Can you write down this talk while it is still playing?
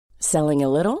Selling a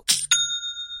little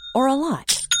or a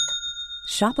lot?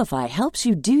 Shopify helps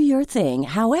you do your thing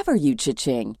however you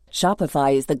cha-ching.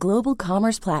 Shopify is the global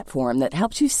commerce platform that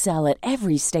helps you sell at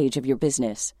every stage of your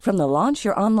business. From the launch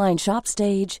your online shop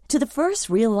stage to the first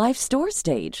real-life store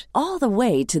stage, all the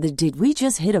way to the did we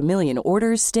just hit a million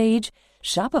orders stage.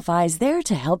 Shopify is there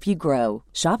to help you grow.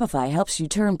 Shopify helps you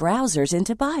turn browsers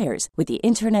into buyers with the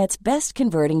internet's best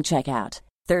converting checkout.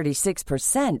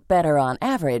 36% better on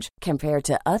average compared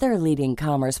to other leading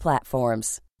commerce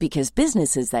platforms. Because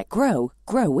businesses that grow,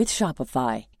 grow with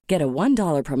Shopify. Get a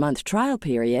 $1 per month trial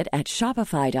period at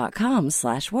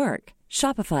shopify.com/work.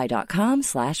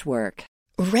 Shopify.com/work.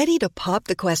 Ready to pop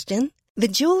the question? The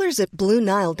jewelers at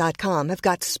BlueNile.com have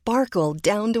got sparkle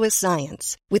down to a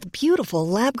science with beautiful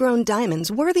lab-grown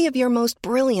diamonds worthy of your most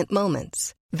brilliant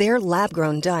moments. Their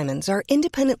lab-grown diamonds are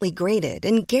independently graded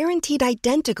and guaranteed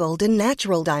identical to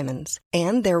natural diamonds,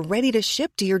 and they're ready to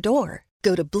ship to your door.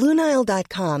 Go to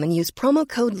BlueNile.com and use promo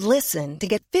code LISTEN to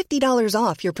get $50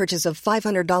 off your purchase of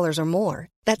 $500 or more.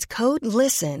 That's code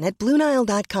LISTEN at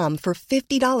BlueNile.com for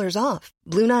 $50 off.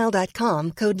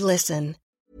 BlueNile.com, code LISTEN.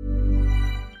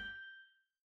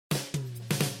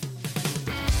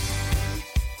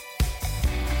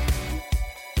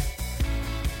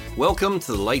 Welcome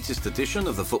to the latest edition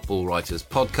of the Football Writers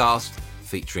Podcast,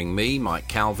 featuring me, Mike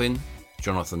Calvin,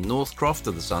 Jonathan Northcroft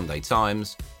of the Sunday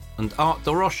Times, and Art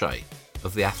de Roche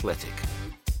of The Athletic.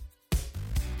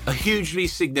 A hugely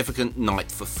significant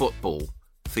night for football,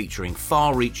 featuring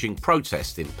far-reaching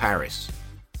protest in Paris.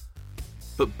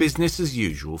 But business as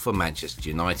usual for Manchester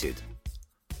United.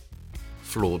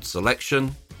 Flawed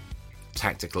selection,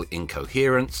 tactical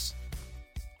incoherence,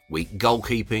 weak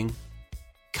goalkeeping,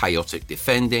 chaotic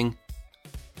defending,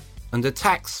 and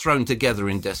attacks thrown together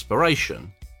in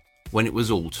desperation when it was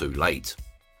all too late.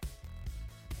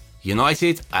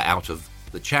 United are out of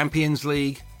the Champions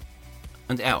League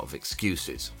and out of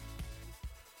excuses.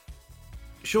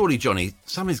 Surely, Johnny,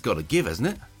 something's got to give, hasn't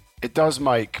it? It does,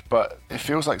 Mike, but it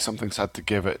feels like something's had to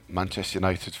give at Manchester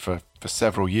United for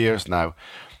several years now.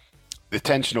 The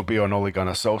attention will be on Ole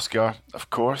Gunnar Solskjaer, of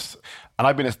course. And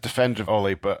I've been a defender of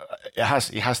Ole, but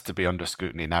he has to be under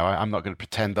scrutiny now. I'm not going to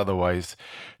pretend otherwise.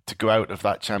 To go out of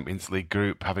that Champions League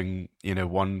group, having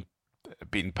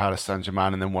beaten Paris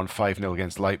Saint-Germain and then won 5-0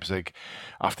 against Leipzig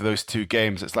after those two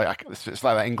games, it's like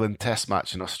that England Test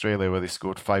match in Australia where they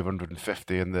scored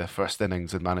 550 in the first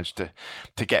innings and managed to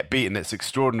get beaten. It's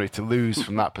extraordinary to lose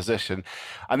from that position.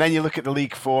 And then you look at the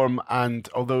league form, and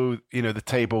although the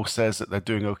table says that they're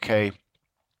doing okay,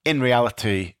 in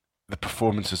reality the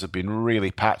performances have been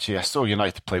really patchy. I saw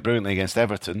United play brilliantly against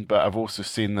Everton, but I've also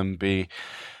seen them be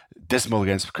dismal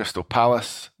against Crystal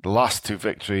Palace. The last two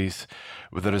victories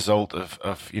were the result of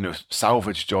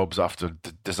salvage jobs after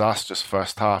disastrous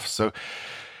first half. So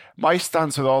my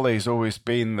stance with Ole has always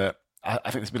been that I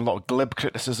think there's been a lot of glib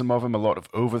criticism of him, a lot of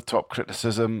over-the-top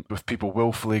criticism, with people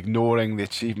willfully ignoring the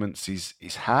achievements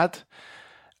he's had.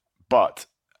 But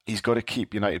he's got to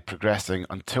keep United progressing.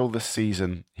 Until this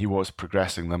season, he was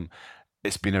progressing them.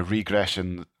 It's been a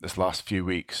regression this last few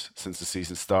weeks since the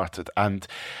season started. And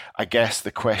I guess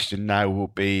the question now will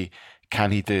be,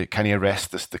 can he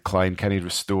arrest this decline? Can he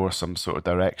restore some sort of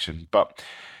direction? But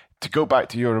to go back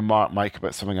to your remark, Mike,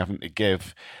 about something having to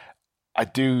give, I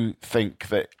do think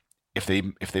that if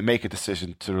they make a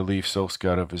decision to relieve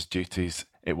Solskjaer of his duties,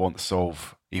 it won't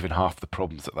solve even half the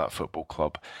problems at that football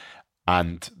club.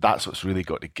 And that's what's really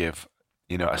got to give,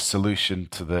 a solution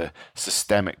to the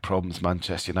systemic problems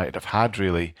Manchester United have had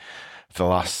really for the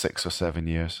last 6 or 7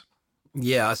 years.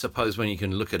 Yeah, I suppose when you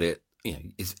can look at it,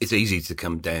 it's easy to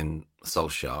condemn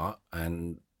Solskjaer,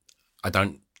 and I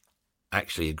don't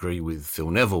actually agree with Phil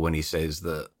Neville when he says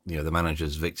that the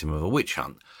manager's victim of a witch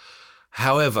hunt.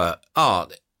 However,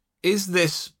 Art, is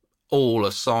this all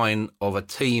a sign of a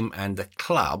team and a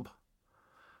club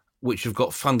which have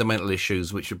got fundamental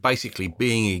issues which are basically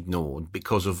being ignored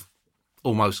because of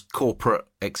almost corporate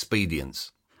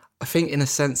expedience? I think in a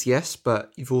sense, yes,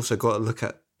 but you've also got to look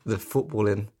at the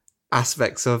footballing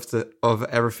aspects of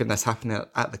everything that's happening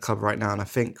at the club right now. And I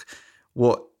think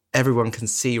what everyone can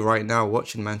see right now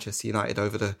watching Manchester United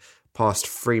over the past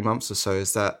 3 months or so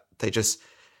is that they just,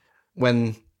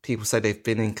 when people say they've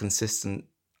been inconsistent,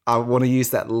 I want to use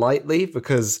that lightly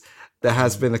because there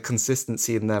has been a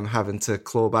consistency in them having to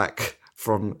claw back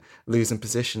from losing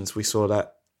positions.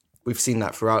 We've seen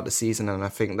that throughout the season, and I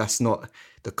think that's not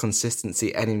the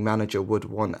consistency any manager would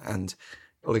want. And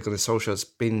Ole Gunnar Solskjaer has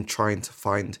been trying to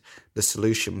find the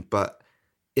solution, but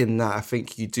in that, I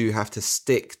think you do have to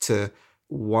stick to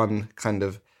one kind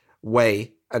of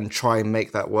way and try and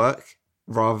make that work,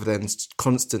 rather than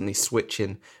constantly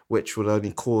switching, which will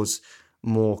only cause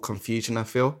more confusion, I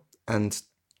feel. And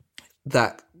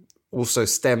that also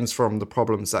stems from the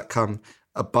problems that come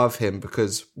above him,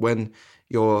 because when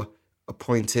you're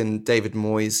appointing David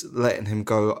Moyes, letting him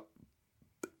go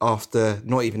after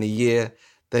not even a year,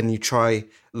 then you try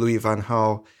Louis van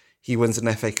Gaal, he wins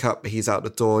an FA Cup, but he's out the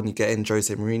door, and you get in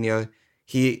Jose Mourinho.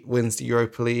 He wins the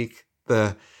Europa League,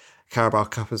 the Carabao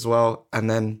Cup as well, and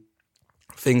then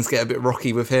things get a bit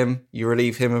rocky with him. You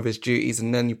relieve him of his duties,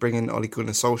 and then you bring in Ole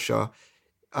Gunnar Solskjaer.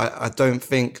 I don't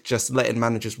think just letting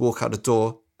managers walk out the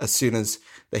door as soon as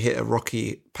they hit a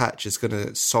rocky patch is going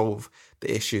to solve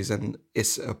the issues, and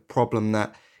it's a problem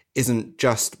that isn't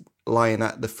just lying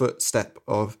at the footstep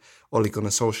of Ole Gunnar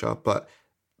Solskjaer, but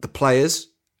the players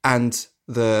and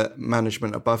the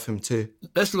management above him too.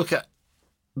 Let's look at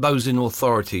those in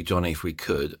authority, Johnny, if we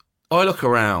could. I look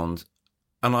around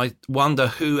and I wonder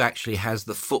who actually has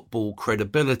the football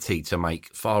credibility to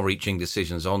make far-reaching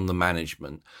decisions on the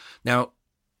management. Now,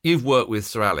 you've worked with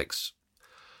Sir Alex.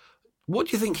 What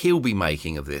do you think he'll be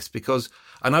making of this? Because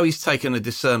I know he's taken a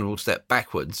discernible step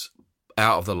backwards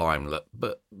out of the limelight,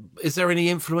 but is there any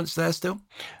influence there still?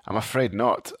 I'm afraid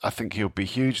not. I think he'll be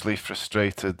hugely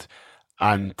frustrated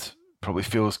and probably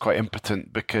feels quite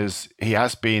impotent, because he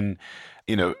has been,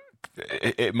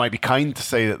 it might be kind to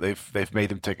say that they've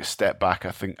made him take a step back.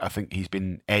 I think he's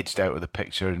been edged out of the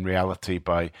picture in reality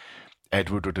by Ed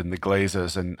Woodward and the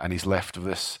Glazers, and he's left with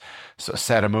this sort of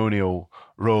ceremonial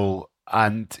role.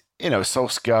 And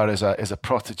Solskjaer is a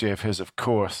protege of his, of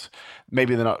course.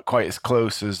 Maybe they're not quite as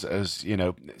close as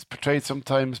it's portrayed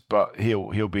sometimes, but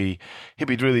he'll be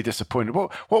really disappointed.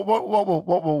 What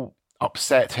will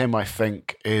upset him, I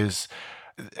think, is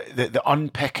the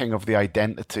unpicking of the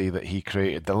identity that he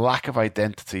created, the lack of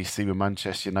identity you see with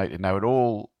Manchester United now at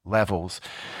all levels.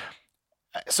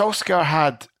 Solskjaer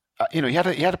had, he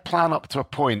had a plan up to a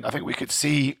point. I think we could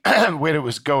see where it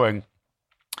was going.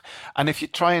 And if you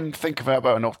try and think about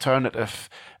an alternative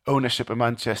ownership of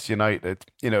Manchester United,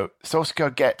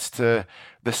 Solskjaer gets to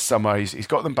this summer. He's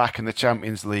got them back in the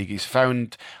Champions League. He's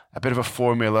found a bit of a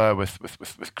formula with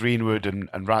Greenwood and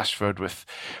Rashford, with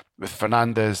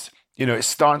Fernandes. It's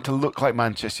starting to look like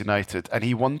Manchester United. And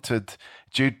he wanted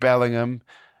Jude Bellingham.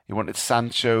 He wanted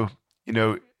Sancho.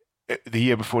 The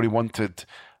year before he wanted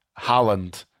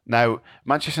Haaland. Now,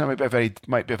 Manchester United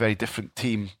might be a very different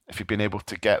team if you've been able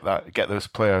to get those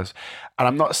players. And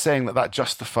I'm not saying that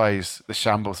justifies the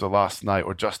shambles of last night,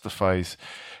 or justifies,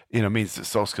 means that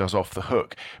Solskjaer's off the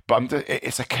hook. But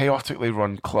it's a chaotically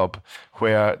run club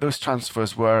where those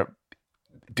transfers were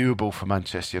doable for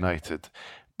Manchester United,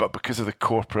 but because of the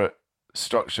corporate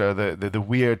structure, the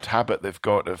weird habit they've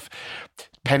got of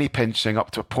penny pinching up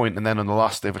to a point, and then on the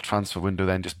last day of a transfer window,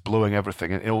 then just blowing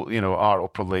everything. And Art will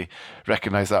probably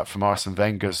recognise that from Arsene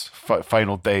Wenger's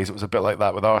final days. It was a bit like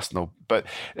that with Arsenal, but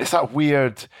it's that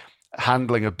weird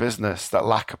handling of business, that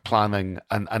lack of planning,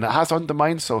 and it has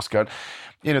undermined Solskjaer.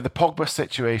 The Pogba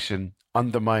situation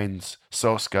undermines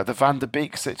Solskjaer. The Van de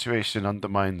Beek situation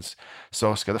undermines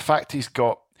Solskjaer. The fact he's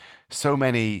got so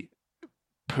many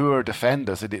poor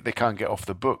defenders that they can't get off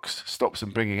the books stops them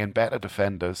bringing in better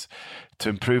defenders to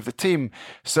improve the team.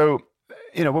 So,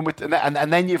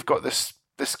 and then you've got this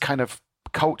kind of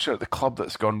culture at the club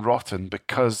that's gone rotten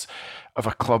because of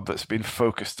a club that's been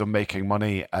focused on making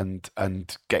money and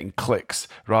getting clicks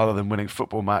rather than winning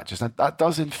football matches. And that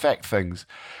does infect things.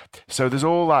 So there's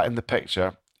all that in the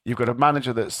picture. You've got a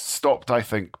manager that's stopped, I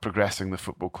think, progressing the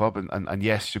football club and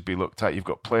yes, should be looked at. You've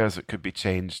got players that could be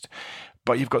changed.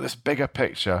 But you've got this bigger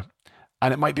picture,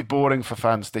 and it might be boring for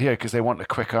fans to hear because they want a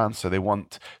quick answer. They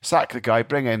want, sack the guy,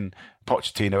 bring in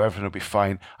Pochettino, everything will be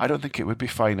fine. I don't think it would be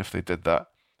fine if they did that.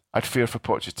 I'd fear for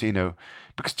Pochettino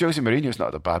because Jose Mourinho's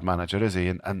not a bad manager, is he?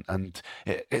 And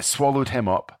it swallowed him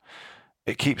up.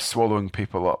 It keeps swallowing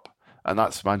people up, and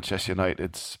that's Manchester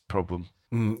United's problem.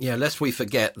 Lest we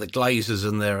forget the Glazers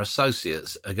and their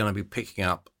associates are going to be picking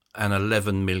up an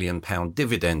 £11 million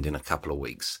dividend in a couple of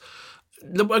weeks.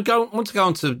 I want to go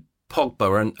on to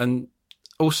Pogba and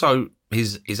also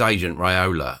his agent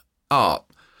Raiola.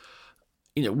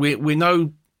 We're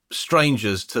no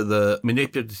strangers to the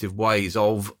manipulative ways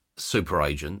of super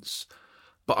agents,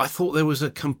 but I thought there was a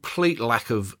complete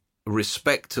lack of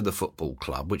respect to the football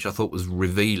club, which I thought was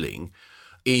revealing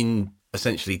in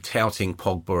essentially touting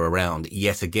Pogba around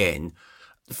yet again.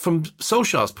 From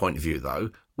Solskjaer's point of view,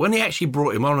 though, when he actually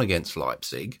brought him on against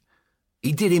Leipzig,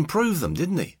 he did improve them,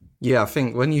 didn't he? Yeah, I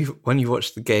think when you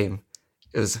watch the game,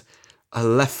 it was a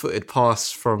left-footed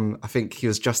pass from, I think he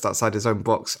was just outside his own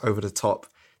box over the top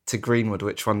to Greenwood,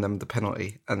 which won them the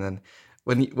penalty. And then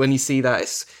when you see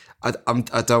that, I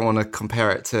don't want to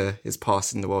compare it to his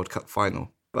pass in the World Cup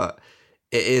final, but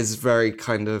it is very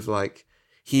kind of like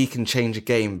he can change a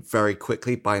game very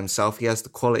quickly by himself. He has the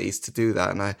qualities to do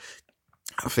that. And I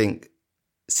think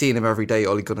seeing him every day,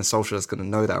 Ole Gunnar Solskjaer is going to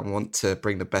know that and want to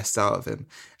bring the best out of him.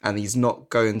 And he's not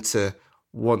going to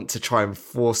want to try and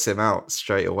force him out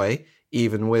straight away,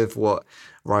 even with what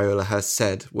Raiola has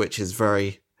said, which is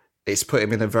it's put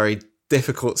him in a very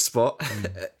difficult spot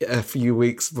a few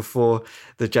weeks before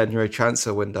the January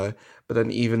transfer window. But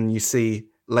then even you see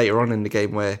later on in the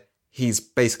game where he's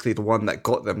basically the one that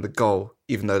got them the goal,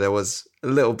 even though there was a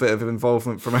little bit of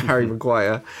involvement from Harry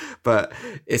Maguire. But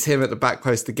it's him at the back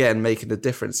post again making the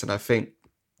difference. And I think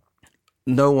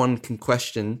no one can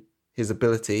question his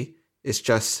ability. It's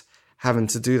just having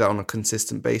to do that on a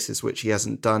consistent basis, which he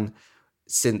hasn't done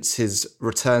since his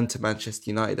return to Manchester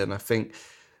United. And I think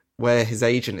where his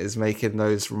agent is making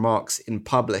those remarks in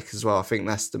public as well, I think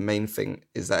that's the main thing,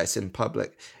 is that it's in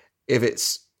public. If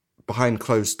it's behind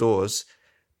closed doors,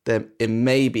 then it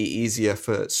may be easier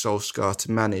for Solskjaer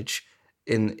to manage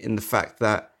in the fact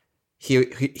that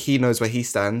he knows where he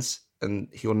stands and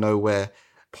he'll know where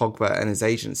Pogba and his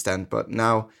agent stand. But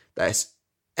now that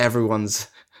everyone's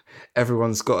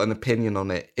got an opinion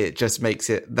on it, it just makes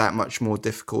it that much more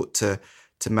difficult to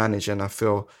manage. And I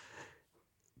feel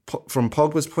from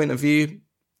Pogba's point of view,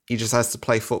 he just has to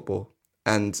play football.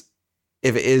 And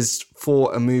if it is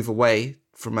for a move away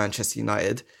from Manchester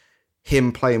United,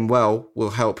 him playing well will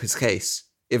help his case.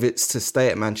 If it's to stay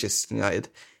at Manchester United,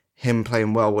 him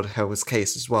playing well would help his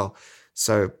case as well.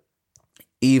 So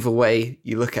either way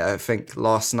you look at it, I think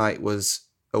last night was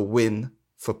a win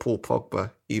for Paul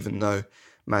Pogba, even though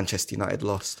Manchester United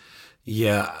lost.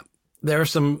 Yeah, there are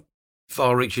some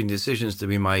far-reaching decisions to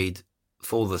be made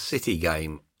for the City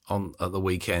game at the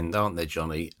weekend, aren't there,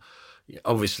 Johnny?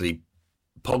 Obviously,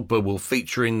 Pogba will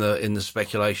feature in the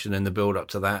speculation and the build-up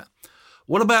to that.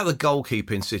 What about the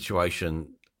goalkeeping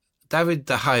situation? David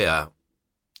De Gea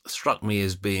struck me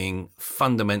as being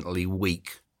fundamentally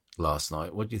weak last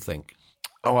night. What do you think?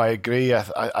 Oh, I agree.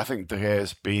 I think De Gea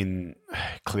has been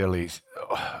clearly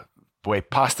way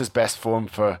past his best form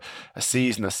for a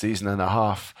season and a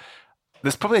half.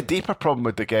 There's probably a deeper problem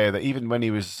with De Gea, that even when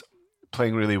he was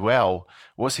playing really well,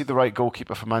 was he the right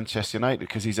goalkeeper for Manchester United?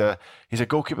 Because he's a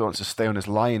goalkeeper that wants to stay on his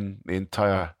line the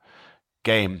entire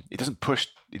game. He doesn't push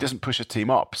a team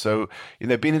up. So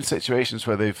they've been in situations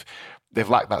where they've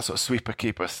lacked that sort of sweeper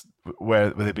keeper,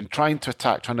 where they've been trying to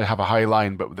attack, trying to have a high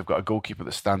line, but they've got a goalkeeper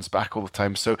that stands back all the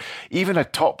time. So even a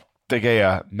top De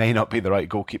Gea may not be the right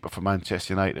goalkeeper for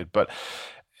Manchester United. But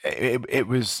it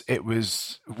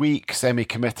was weak,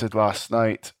 semi-committed last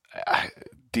night.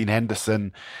 Dean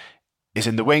Henderson is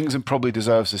in the wings and probably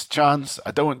deserves his chance.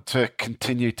 I don't want to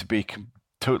continue to be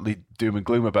totally doom and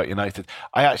gloom about United.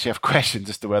 I actually have questions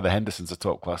as to whether Henderson's a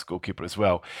top-class goalkeeper as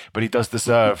well, but he does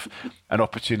deserve an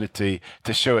opportunity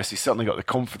to show us he's certainly got the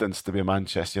confidence to be a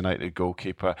Manchester United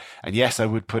goalkeeper. And yes, I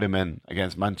would put him in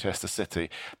against Manchester City,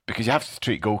 because you have to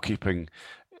treat goalkeeping,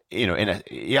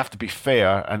 you have to be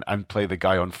fair and play the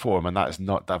guy on form, and that is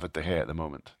not David De Gea at the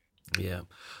moment. Yeah.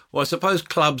 Well, I suppose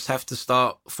clubs have to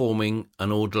start forming an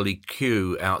orderly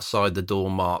queue outside the door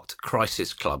marked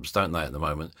crisis clubs, don't they, at the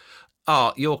moment?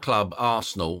 Your club,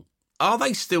 Arsenal, are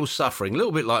they still suffering, a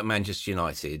little bit like Manchester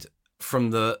United,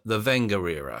 from the Wenger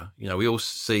era? We all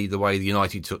see the way the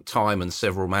United took time and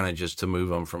several managers to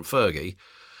move on from Fergie.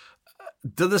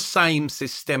 Do the same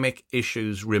systemic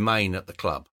issues remain at the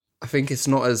club? I think it's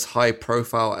not as high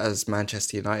profile as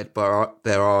Manchester United, but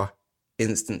there are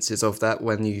instances of that.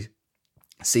 When you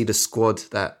see the squad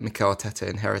that Mikel Arteta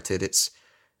inherited,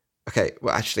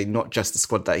 actually not just the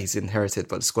squad that he's inherited,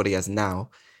 but the squad he has now.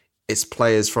 It's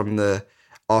players from the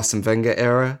Arsene Wenger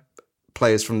era,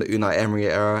 players from the Unai Emery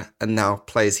era, and now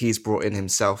players he's brought in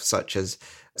himself, such as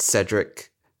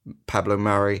Cedric, Pablo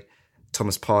Mari,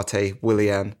 Thomas Partey,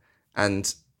 Willian.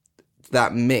 And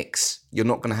that mix, you're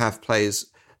not going to have players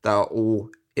that are all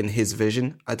in his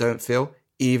vision, I don't feel.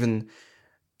 Even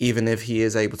if he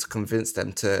is able to convince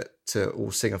them to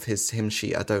all sing of his hymn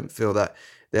sheet, I don't feel that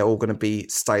they're all going to be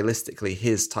stylistically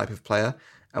his type of player.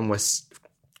 And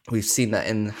we've seen that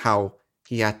in how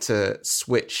he had to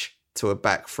switch to a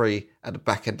back three at the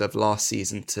back end of last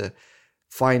season to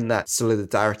find that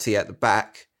solidarity at the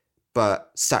back,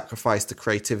 but sacrifice the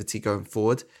creativity going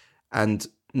forward. And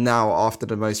now, after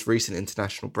the most recent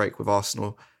international break with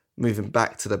Arsenal, moving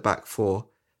back to the back four,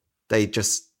 they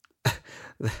just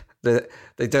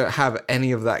they don't have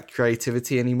any of that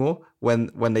creativity anymore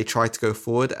when they try to go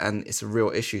forward, and it's a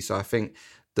real issue. So I think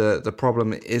the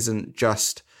problem isn't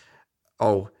just,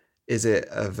 is it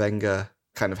a Wenger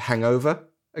kind of hangover,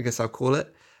 I guess I'll call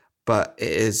it, but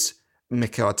it is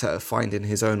Mikel Arteta finding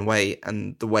his own way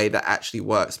and the way that actually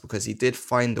works, because he did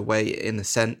find a way in a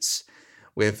sense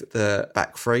with the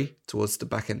back three towards the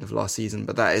back end of last season,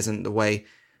 but that isn't the way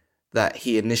that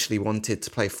he initially wanted to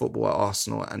play football at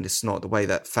Arsenal, and it's not the way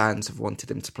that fans have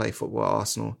wanted him to play football at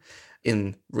Arsenal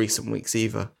in recent weeks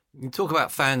either. You talk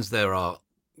about fans, there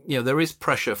is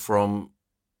pressure from,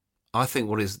 I think,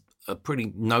 what is a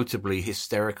pretty notably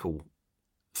hysterical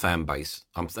fan base.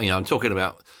 I'm talking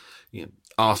about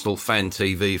Arsenal Fan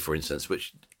TV, for instance,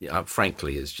 which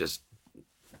frankly is just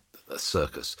a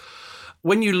circus.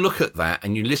 When you look at that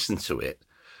and you listen to it,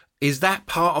 is that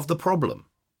part of the problem?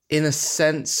 In a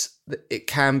sense, it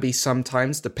can be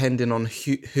sometimes, depending on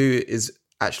who is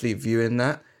actually viewing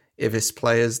that. If it's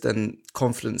players, then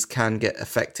confidence can get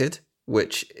affected,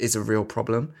 which is a real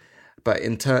problem. But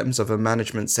in terms of a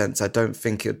management sense, I don't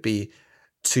think it would be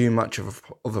too much of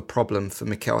a problem for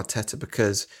Mikel Arteta,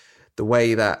 because the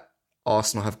way that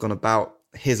Arsenal have gone about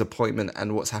his appointment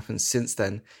and what's happened since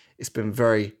then, it's been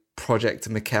very Project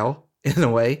Mikel in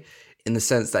a way, in the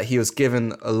sense that he was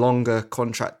given a longer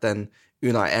contract than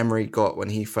Unai Emery got when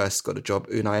he first got a job.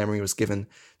 Unai Emery was given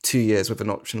 2 years with an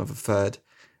option of a third.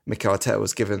 Mikel Arteta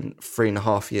was given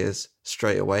 3.5 years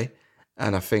straight away.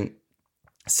 And I think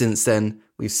since then,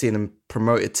 we've seen him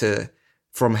promoted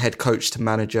from head coach to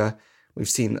manager. We've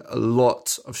seen a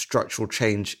lot of structural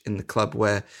change in the club,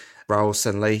 where Raul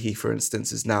Sanllehi, for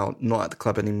instance, is now not at the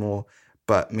club anymore,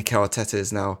 but Mikel Arteta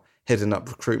is now heading up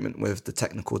recruitment with the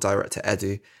technical director,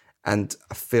 Edu. And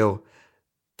I feel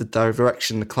the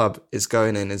direction the club is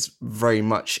going in is very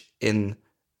much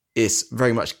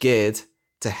geared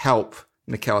to help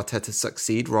Mikel Arteta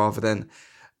succeed, rather than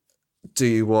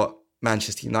do what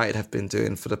Manchester United have been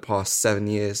doing for the past 7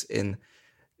 years in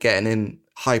getting in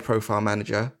high-profile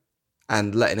manager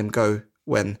and letting him go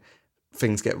when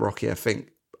things get rocky. I think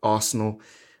Arsenal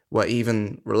were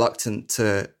even reluctant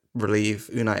to relieve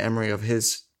Unai Emery of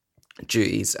his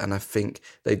duties, and I think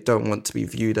they don't want to be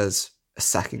viewed as a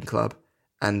sacking club,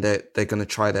 and they're going to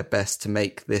try their best to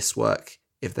make this work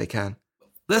if they can.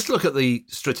 Let's look at the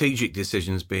strategic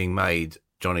decisions being made,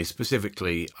 Johnny,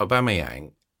 specifically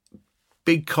Aubameyang.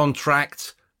 Big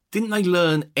contract. Didn't they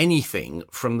learn anything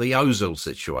from the Ozil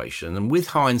situation? And with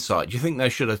hindsight, do you think they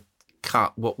should have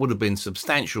cut what would have been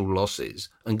substantial losses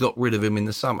and got rid of him in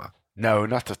the summer? No,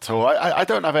 not at all. I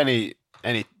don't have any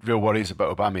real worries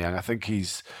about Aubameyang. I think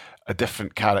he's a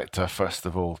different character, first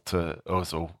of all, to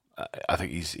Ozil. I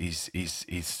think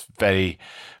he's very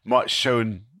much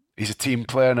shown he's a team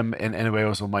player in a way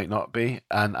Ozil might not be,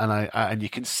 and you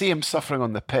can see him suffering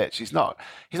on the pitch. He's not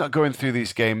going through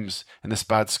these games in this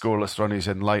bad scoreless run he's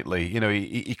in lightly.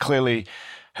 He clearly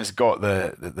has got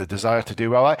the desire to do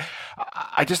well.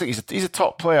 I just think he's a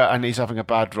top player, and he's having a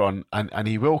bad run, and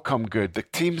he will come good. The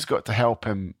team's got to help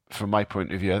him from my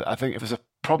point of view. I think if there's a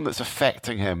problem that's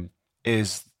affecting him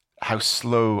is how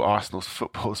slow Arsenal's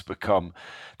football's become,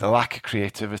 the lack of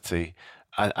creativity,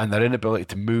 and their inability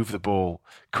to move the ball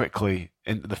quickly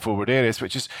into the forward areas,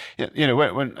 which is,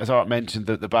 when as Art mentioned,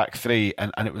 the back three,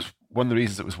 and it was one of the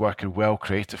reasons it was working well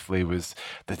creatively was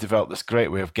they developed this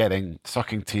great way of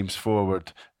sucking teams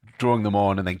forward, drawing them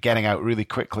on, and then getting out really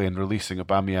quickly and releasing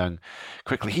Aubameyang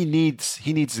quickly. He needs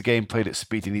the game played at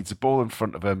speed. He needs the ball in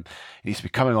front of him. He needs to be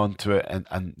coming onto it,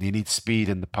 and he needs speed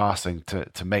in the passing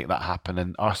to make that happen.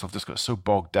 And Arsenal have just got so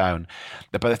bogged down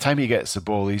that by the time he gets the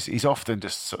ball, he's often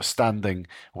just sort of standing,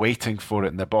 waiting for it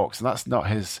in the box, and that's not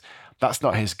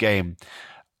his game.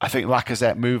 I think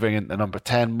Lacazette moving into number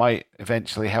 10 might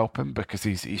eventually help him, because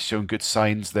he's shown good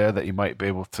signs there that he might be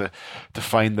able to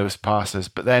find those passes.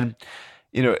 But then,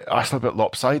 Arsenal are a bit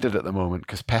lopsided at the moment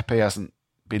because Pepe hasn't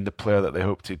been the player that they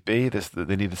hoped he'd be.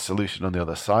 They need a solution on the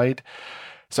other side.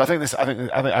 So I think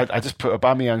I just put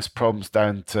Aubameyang's problems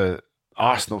down to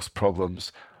Arsenal's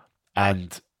problems,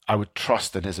 and I would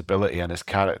trust in his ability and his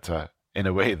character in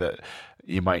a way that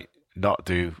you might not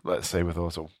do, let's say, with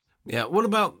Ozil. Yeah. What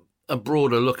about a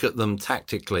broader look at them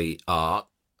tactically? Are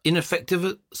ineffective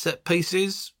at set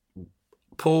pieces,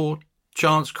 poor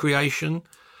chance creation,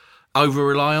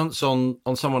 over-reliance on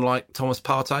someone like Thomas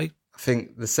Partey? I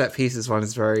think the set pieces one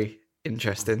is very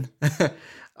interesting.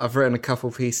 I've written a couple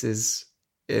pieces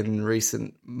in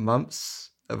recent months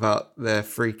about their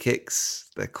free kicks,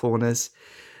 their corners.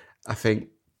 I think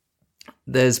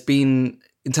there's been,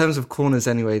 in terms of corners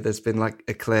anyway, there's been like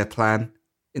a clear plan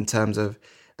in terms of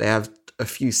they have a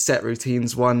few set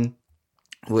routines. One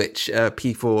which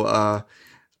people are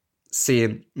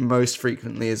seeing most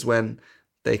frequently is when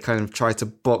they kind of try to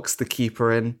box the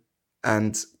keeper in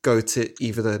and go to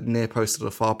either the near post or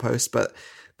the far post, but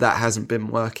that hasn't been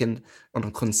working on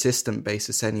a consistent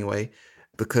basis anyway,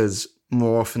 because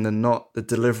more often than not, the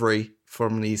delivery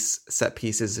from these set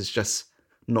pieces is just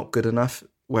not good enough,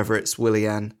 whether it's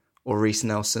Willian or Reece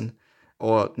Nelson.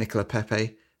 or Nicola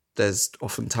Pepe, there's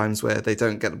often times where they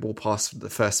don't get the ball past the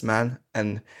first man.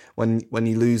 And when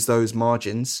you lose those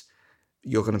margins,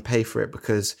 you're going to pay for it,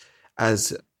 because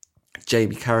as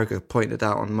Jamie Carragher pointed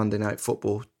out on Monday Night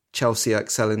Football, Chelsea are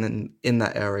excelling in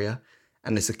that area,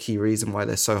 and it's a key reason why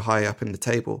they're so high up in the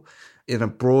table. In a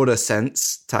broader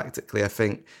sense, tactically, I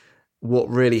think what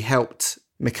really helped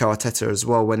Mikel Arteta as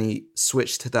well when he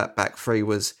switched to that back three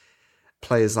was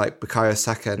players like Bukayo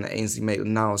Saka and Ainsley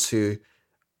Maitland-Niles, who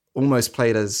almost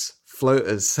played as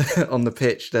floaters on the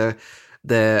pitch.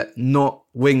 They're not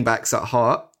wing-backs at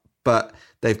heart, but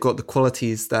they've got the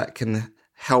qualities that can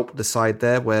help the side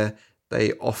there, where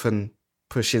they often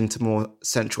push into more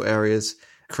central areas,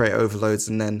 create overloads,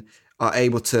 and then are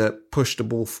able to push the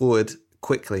ball forward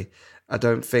quickly. I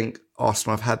don't think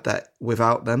Arsenal have had that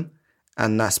without them,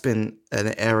 and that's been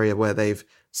an area where they've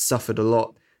suffered a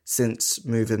lot since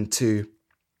moving to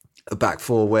a back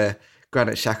four, where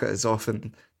Granit Xhaka is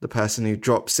often the person who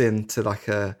drops into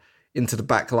the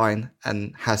back line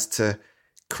and has to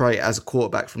create as a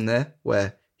quarterback from there,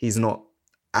 where he's not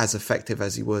as effective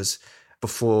as he was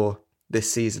before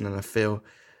this season. And I feel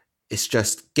it's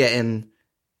just getting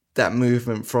that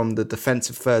movement from the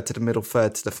defensive third to the middle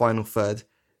third to the final third,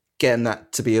 getting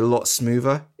that to be a lot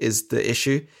smoother is the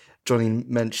issue. Johnny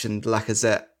mentioned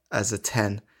Lacazette as a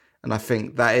 10, and I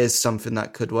think that is something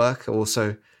that could work. I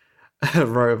also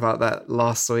wrote about that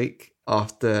last week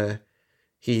after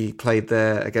he played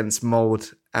there against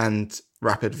Molde and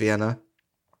Rapid Vienna,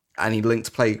 and he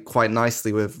linked play quite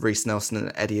nicely with Reiss Nelson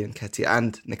and Eddie Nketiah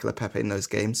and Nicola Pepe in those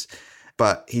games.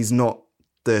 But he's not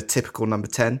the typical number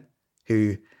 10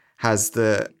 who has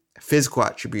the physical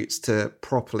attributes to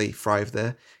properly thrive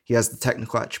there. He has the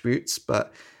technical attributes,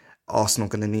 but Arsenal are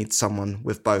going to need someone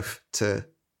with both to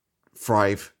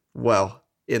thrive well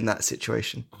in that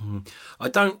situation. I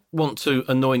don't want to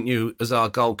anoint you as our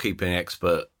goalkeeping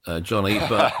expert, Johnny,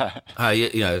 but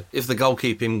if the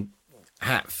goalkeeping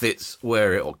hat fits,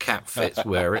 wear it, or cap fits,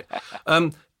 wear it.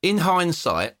 In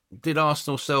hindsight, did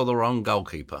Arsenal sell the wrong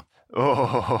goalkeeper?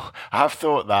 Oh, I've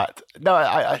thought that. No,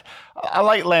 I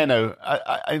like Leno.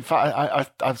 In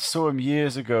fact, I saw him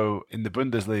years ago in the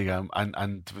Bundesliga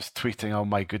and was tweeting, "Oh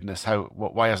my goodness,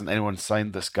 why hasn't anyone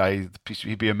signed this guy?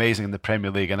 He'd be amazing in the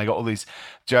Premier League." And I got all these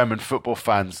German football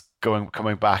fans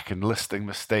coming back and listing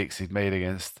mistakes he'd made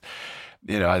against,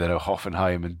 I don't know,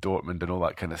 Hoffenheim and Dortmund and all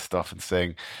that kind of stuff, and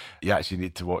saying, "You actually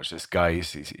need to watch this guy.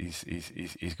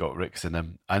 He's got ricks in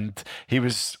him." And he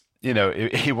was.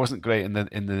 He wasn't great in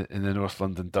the North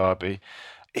London derby.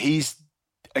 He's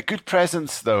a good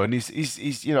presence though, and he's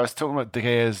I was talking about De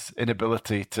Gea's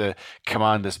inability to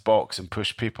command his box and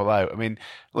push people out. I mean,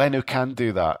 Leno can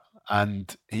do that,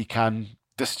 and he can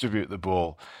distribute the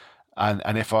ball.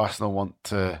 And if Arsenal want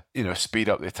to, speed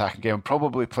up the attacking game and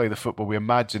probably play the football we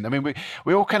imagine. I mean,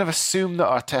 we all kind of assume that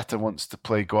Arteta wants to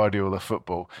play Guardiola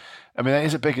football. I mean, that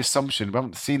is a big assumption. We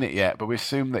haven't seen it yet, but we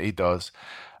assume that he does.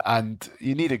 And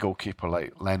you need a goalkeeper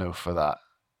like Leno for that.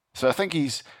 So I think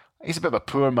he's a bit of a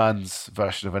poor man's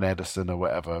version of an Ederson or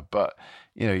whatever. But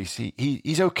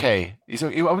he's okay. I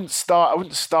wouldn't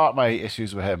start my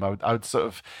issues with him. I would sort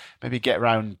of maybe get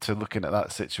around to looking at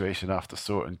that situation after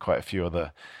sorting quite a few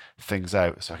other things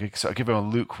out. So I could sort of give him a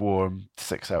lukewarm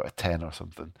 6 out of 10 or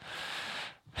something.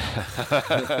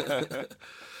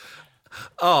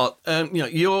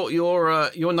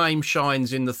 Your name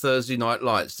shines in the Thursday night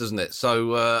lights, doesn't it?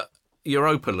 So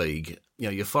Europa League,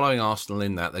 you're following Arsenal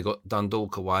in that. They got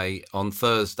Dundalk away on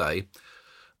Thursday.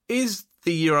 Is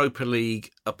the Europa League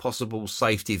a possible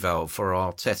safety valve for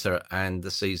Arteta and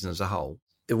the season as a whole?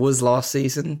 It was last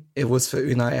season. It was for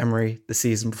Unai Emery the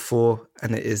season before,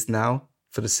 and it is now,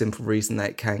 for the simple reason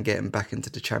that it can get him back into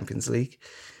the Champions League.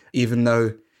 Even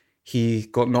though he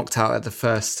got knocked out at the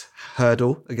first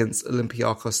hurdle against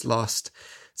Olympiacos last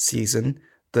season,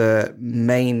 the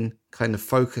main kind of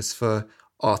focus for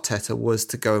Arteta was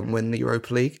to go and win the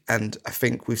Europa League. And I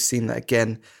think we've seen that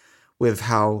again with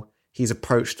how he's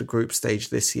approached the group stage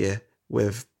this year,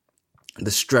 with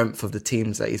the strength of the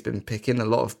teams that he's been picking. A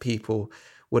lot of people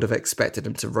would have expected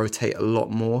him to rotate a lot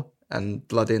more and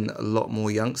blood in a lot more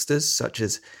youngsters, such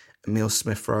as Emile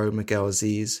Smith-Rowe, Miguel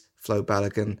Aziz, Flo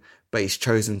Balogun, but he's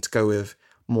chosen to go with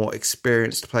more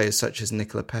experienced players such as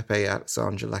Nicola Pepe,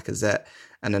 Alexandre Lacazette,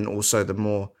 and then also the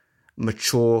more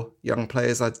mature young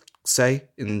players, I'd say,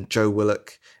 in Joe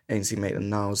Willock, Ainsley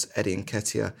Maitland-Niles, Eddie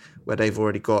Nketiah, where they've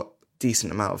already got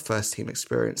decent amount of first-team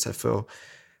experience. I feel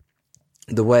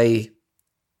the way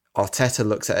Arteta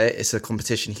looks at it, it's a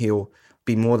competition he'll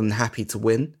be more than happy to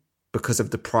win because of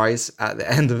the prize at the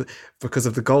end of, because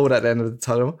of the goal at the end of the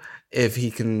tunnel. If he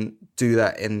can do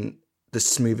that in the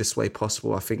smoothest way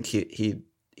possible, I think he'd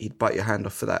he'd bite your hand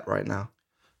off for that right now.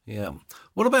 Yeah.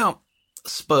 What about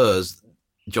Spurs,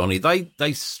 Johnny?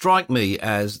 They strike me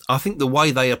as, I think the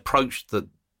way they approached the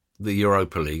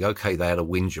Europa League, okay, they had a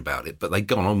whinge about it, but they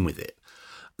got on with it.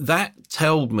 That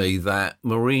told me that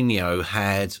Mourinho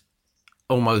had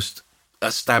almost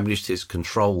established his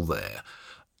control there.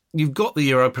 You've got the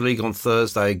Europa League on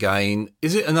Thursday again.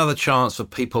 Is it another chance for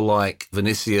people like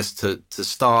Vinicius to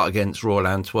start against Royal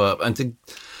Antwerp and to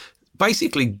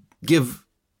basically give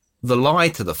the lie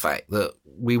to the fact that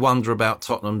we wonder about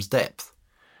Tottenham's depth?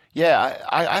 Yeah,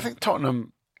 I think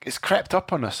Tottenham is crept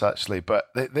up on us, actually, but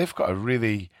they've got a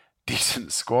really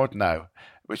decent squad now,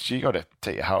 which you got to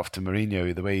take your hat off to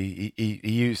Mourinho, the way he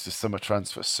used the summer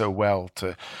transfer so well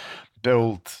to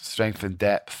build strength and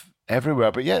depth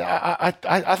everywhere. But yeah,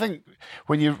 I think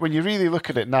when you really look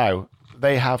at it now,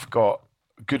 they have got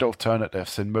good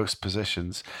alternatives in most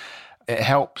positions. It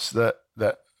helps that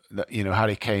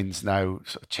Harry Kane's now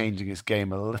sort of changing his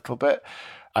game a little bit,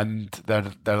 and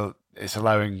it's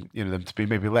allowing them to be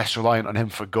maybe less reliant on him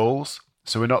for goals.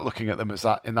 So we're not looking at them as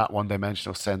that in that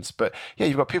one-dimensional sense. But yeah,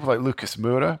 you've got people like Lucas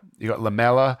Moura, you've got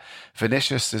Lamela,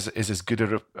 Vinicius is as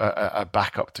good a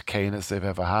backup to Kane as they've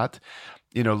ever had.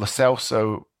 Lo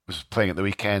Celso was playing at the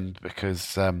weekend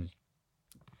because and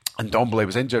Ndombele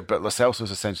was injured, but Lo Celso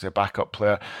is essentially a backup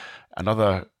player.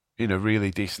 Another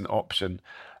really decent option,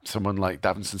 someone like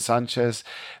Davinson Sanchez.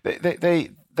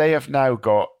 They have now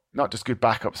got not just good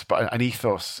backups, but an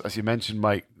ethos, as you mentioned,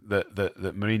 Mike, that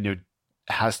Mourinho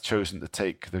has chosen to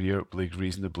take the Europa League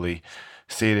reasonably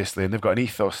seriously, and they've got an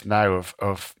ethos now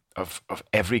of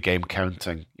every game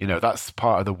counting. That's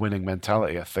part of the winning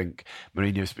mentality I think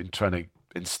Mourinho's been trying to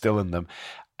instill in them,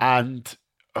 and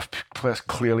of players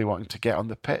clearly wanting to get on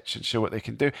the pitch and show what they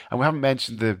can do. And we haven't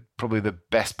mentioned probably the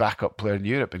best backup player in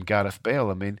Europe in Gareth Bale.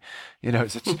 I mean,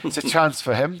 it's a chance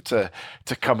for him to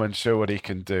come and show what he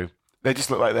can do. They just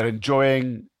look like they're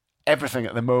enjoying everything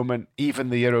at the moment, even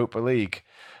the Europa League.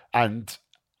 And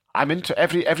I'm into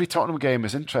every Tottenham game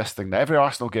is interesting. Now, every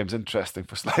Arsenal game is interesting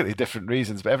for slightly different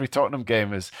reasons, but every Tottenham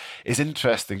game is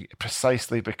interesting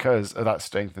precisely because of that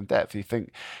strength and depth. You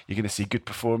think you're going to see good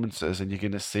performances, and you're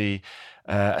going to see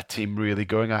a team really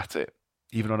going at it,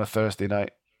 even on a Thursday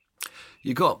night.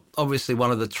 You got obviously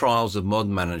one of the trials of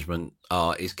modern management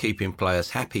is keeping players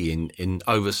happy in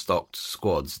overstocked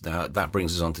squads. Now that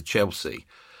brings us on to Chelsea.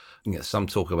 Some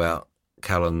talk about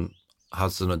Callum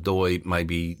Hudson-Odoi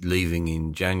maybe leaving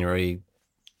in January.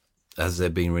 Has there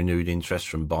been renewed interest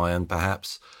from Bayern,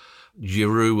 perhaps?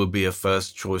 Giroud would be a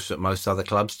first choice at most other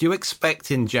clubs. Do you expect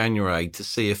in January to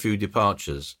see a few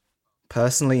departures?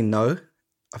 Personally, no.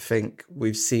 I think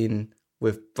we've seen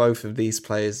with both of these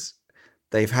players,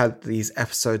 they've had these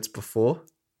episodes before,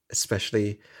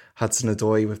 especially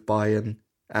Hudson-Odoi with Bayern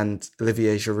and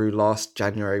Olivier Giroud last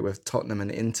January with Tottenham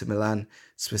and Inter Milan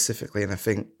specifically. And I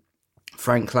think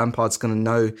Frank Lampard's going to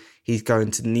know he's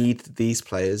going to need these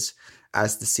players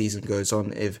as the season goes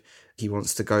on if he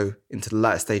wants to go into the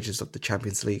latter stages of the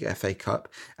Champions League, FA Cup,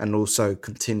 and also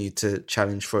continue to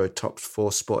challenge for a top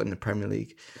 4 spot in the Premier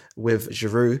League. With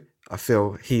Giroud, I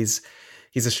feel he's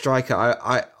a striker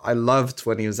I loved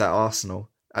when he was at Arsenal.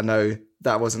 I know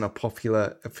that wasn't a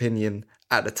popular opinion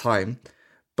at the time,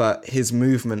 but his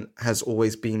movement has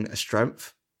always been a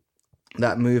strength.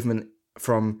 That movement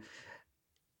from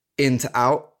in to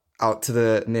out to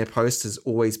the near post has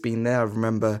always been there. I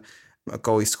remember a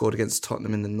goal he scored against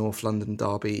Tottenham in the North London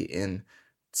derby in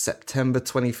September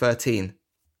 2013,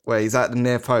 where he's at the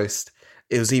near post.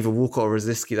 It was either Walker or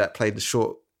Rosicky that played the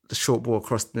short ball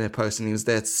across the near post, and he was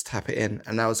there to tap it in.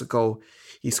 And that was a goal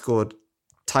he scored,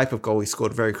 type of goal he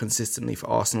scored very consistently for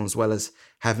Arsenal, as well as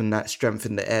having that strength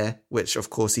in the air, which of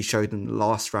course he showed in the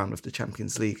last round of the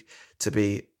Champions League to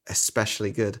be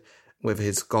especially good with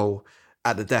his goal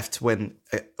at the death to win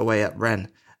away at Rennes.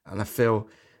 And I feel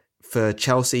for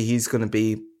Chelsea, he's going to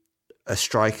be a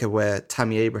striker where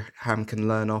Tammy Abraham can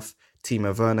learn off,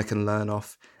 Timo Werner can learn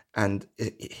off, and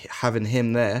having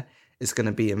him there is going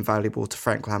to be invaluable to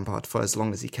Frank Lampard for as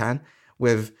long as he can.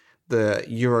 With the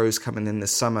Euros coming in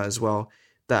this summer as well,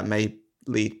 that may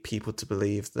lead people to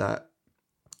believe that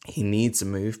he needs a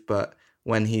move, but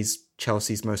when he's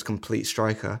Chelsea's most complete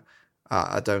striker,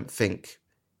 I don't think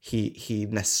he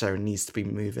necessarily needs to be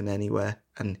moving anywhere,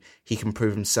 and he can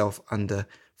prove himself under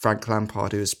Frank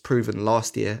Lampard, who has proven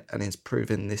last year and has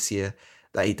proven this year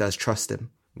that he does trust him.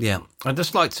 Yeah, I'd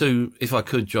just like to, if I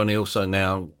could, Johnny, also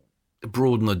now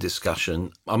broaden the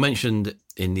discussion. I mentioned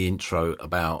in the intro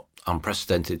about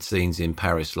unprecedented scenes in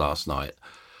Paris last night.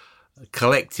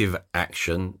 Collective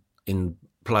action in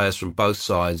players from both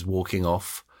sides walking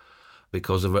off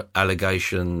because of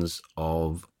allegations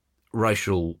of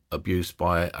racial abuse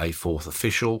by a fourth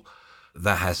official.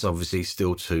 That has obviously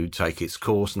still to take its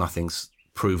course. Nothing's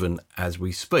proven as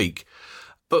we speak.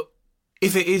 But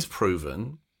if it is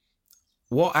proven,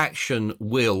 what action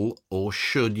will or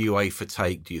should UEFA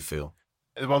take, do you feel?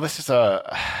 Well, this is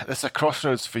a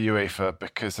crossroads for UEFA,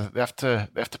 because they have to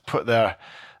put their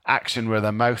action where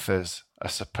their mouth is, I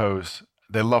suppose.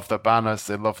 They love their banners,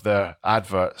 they love their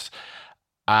adverts,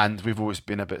 and we've always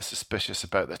been a bit suspicious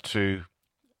about their true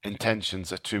intentions,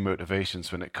 their true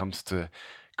motivations when it comes to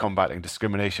combating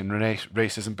discrimination and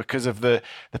racism, because of the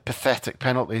pathetic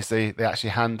penalties they actually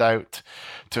hand out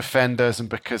to offenders, and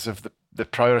because of the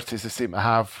priorities they seem to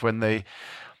have when they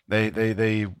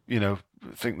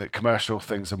think that commercial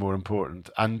things are more important.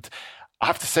 And I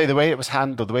have to say, the way it was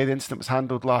handled, the way the incident was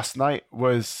handled last night,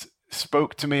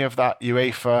 spoke to me of that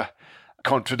UEFA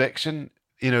contradiction.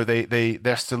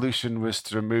 Their solution was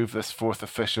to remove this fourth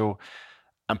official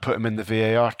and put him in the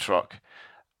VAR truck.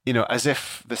 As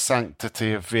if the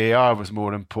sanctity of VAR was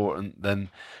more important than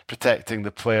protecting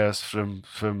the players from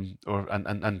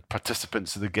and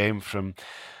participants of the game from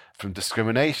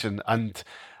discrimination. And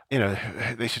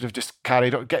they should have just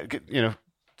carried on,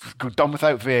 done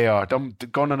without VAR,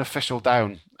 gone an official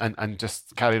down, and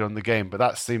just carried on the game. But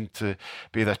that seemed to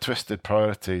be their twisted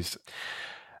priorities.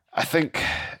 I think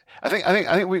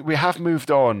we have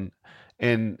moved on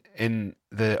in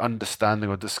the understanding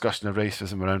or discussion of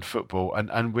racism around football,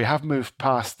 and we have moved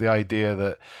past the idea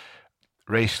that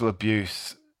racial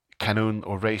abuse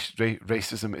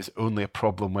racism is only a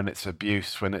problem when it's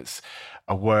abuse, when it's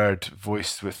a word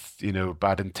voiced with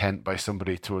bad intent by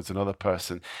somebody towards another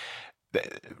person.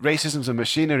 Racism's a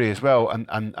machinery as well,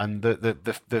 and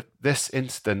this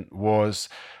incident was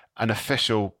an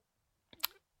official,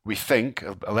 we think,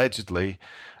 allegedly,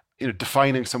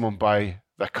 defining someone by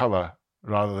their colour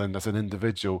rather than as an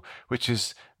individual, which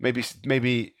is maybe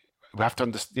we have to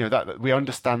understand, that we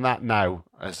understand that now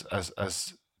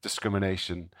as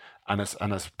discrimination and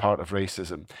as part of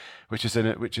racism, which is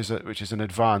an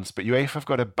advance. But UEFA have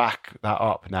got to back that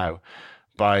up now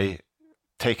by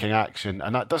taking action,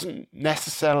 and that doesn't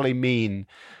necessarily mean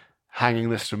hanging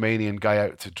this Romanian guy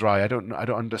out to dry. I don't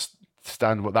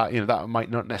understand what that that might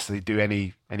not necessarily do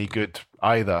any good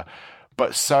either,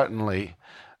 but certainly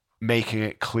making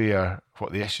it clear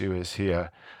what the issue is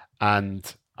here.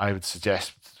 And I would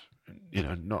suggest,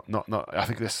 not. I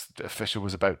think this official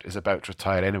is about to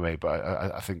retire anyway, but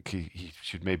I think he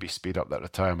should maybe speed up that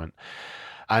retirement,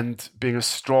 and being as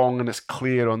strong and as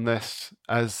clear on this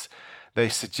as they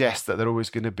suggest that they're always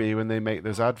going to be when they make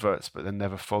those adverts, but then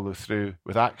never follow through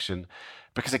with action.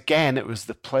 Because again, it was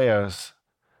the players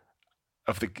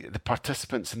of the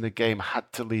participants in the game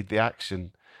had to lead the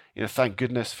action. Thank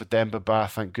goodness for Demba Ba,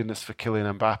 thank goodness for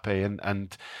Kylian Mbappe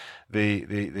and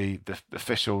the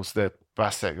officials, the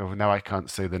Basek, now I can't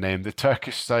say the name, the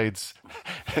Turkish side's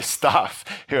staff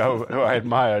who I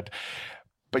admired.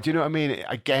 But you know what I mean?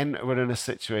 Again, we're in a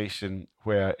situation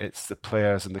where it's the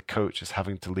players and the coaches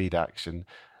having to lead action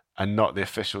and not the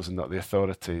officials and not the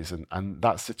authorities. And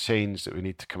that's the change that we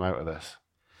need to come out of this.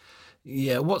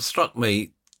 Yeah, what struck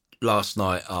me last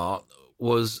night, Art,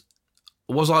 was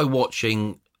I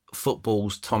watching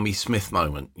football's Tommy Smith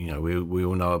moment? We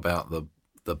all know about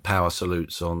the power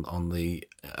salutes on the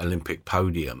Olympic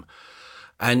podium.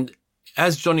 And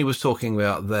as Johnny was talking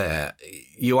about there,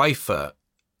 UEFA,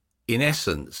 in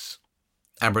essence,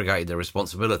 abrogated their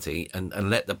responsibility and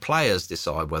let the players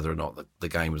decide whether or not the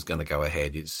game was going to go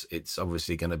ahead. It's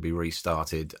obviously going to be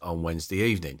restarted on Wednesday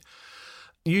evening.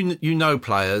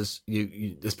 Players,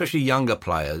 you especially younger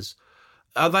players,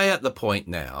 are they at the point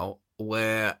now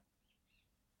where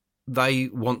they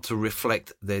want to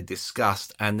reflect their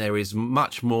disgust, and there is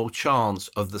much more chance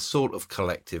of the sort of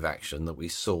collective action that we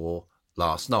saw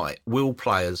last night? Will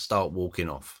players start walking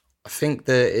off? I think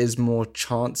there is more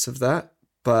chance of that,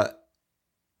 but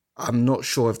I'm not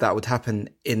sure if that would happen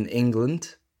in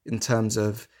England in terms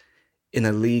of in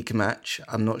a league match.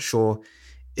 I'm not sure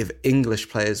if English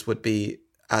players would be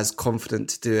as confident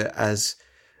to do it as,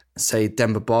 say,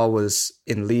 Demba Ba was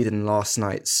in leading last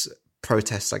night's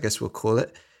protest, I guess we'll call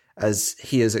it, as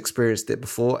he has experienced it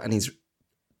before and he's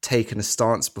taken a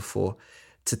stance before.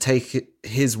 To take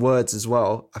his words as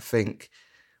well, I think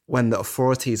when the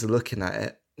authorities are looking at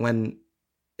it, when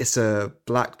it's a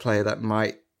black player that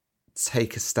might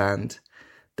take a stand,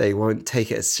 they won't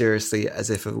take it as seriously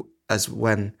as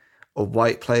when a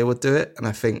white player would do it. And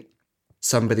I think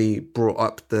somebody brought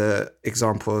up the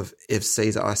example of if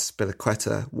Cesar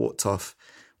Azpilicueta walked off,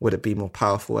 would it be more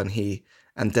powerful?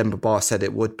 And Demba Ba said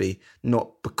it would be,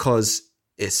 not because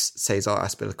it's Cesar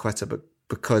Azpilicueta, but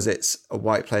because it's a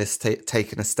white player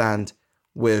taking a stand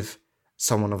with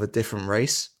someone of a different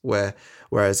race,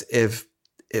 whereas if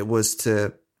it was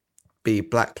to be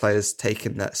black players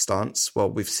taking that stance, well,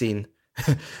 we've seen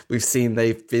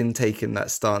they've been taking that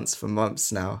stance for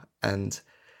months now, and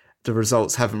the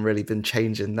results haven't really been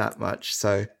changing that much.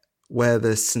 So where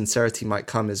the sincerity might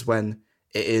come is when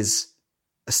it is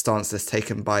a stance that's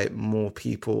taken by more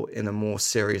people in a more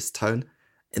serious tone.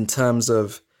 In terms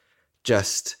of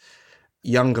just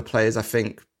younger players, I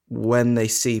think when they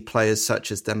see players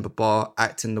such as Demba Ba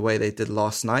acting the way they did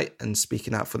last night and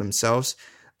speaking out for themselves,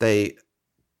 they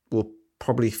will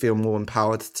probably feel more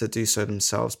empowered to do so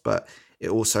themselves. But it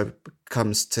also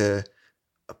comes to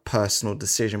a personal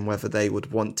decision whether they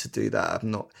would want to do that.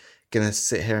 I'm not going to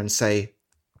sit here and say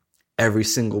every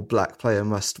single black player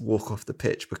must walk off the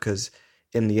pitch, because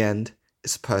in the end,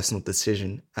 it's a personal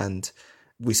decision. And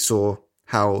we saw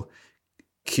how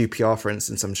QPR, for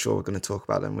instance, I'm sure we're going to talk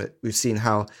about them. We've seen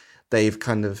how they've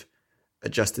kind of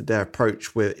adjusted their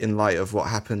approach in light of what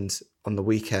happened on the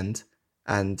weekend,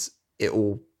 and it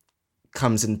all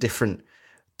comes in different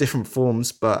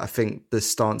forms. But I think the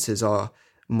stances are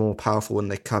more powerful when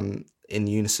they come in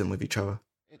unison with each other.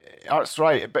 Art's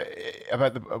right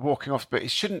about the walking off, but it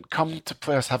shouldn't come to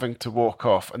players having to walk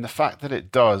off. And the fact that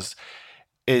it does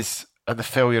is the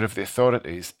failure of the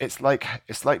authorities. It's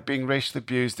like being racially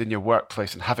abused in your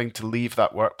workplace and having to leave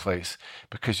that workplace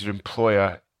because your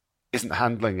employer isn't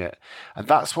handling it. And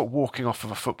that's what walking off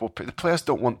of a football pitch. The players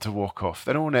don't want to walk off.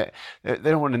 They don't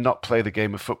want to not play the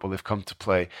game of football they've come to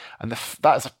play. And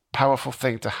that is a powerful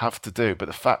thing to have to do. But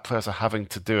the fact players are having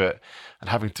to do it and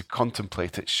having to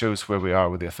contemplate it shows where we are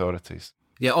with the authorities.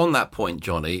 Yeah, on that point,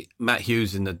 Johnny, Matt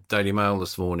Hughes in the Daily Mail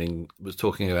this morning was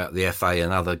talking about the FA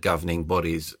and other governing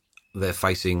bodies. They're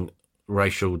facing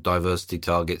racial diversity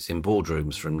targets in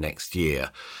boardrooms from next year.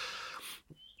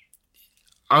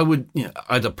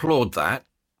 I'd applaud that.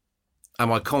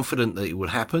 Am I confident that it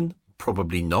would happen?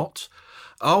 Probably not.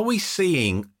 Are we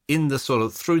seeing, in the sort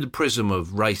of through the prism of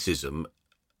racism,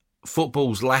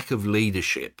 football's lack of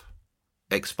leadership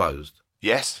exposed?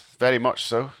 Yes, very much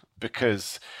so,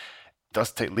 because it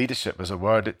does take leadership as a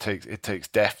word. It takes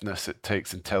deftness, it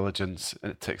takes intelligence,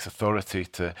 and it takes authority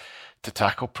to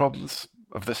tackle problems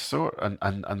of this sort,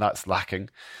 and that's lacking.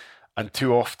 And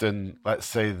too often, let's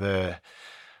say the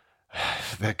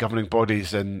governing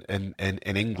bodies in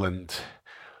England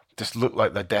just look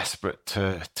like they're desperate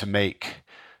to make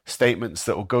statements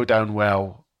that will go down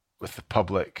well with the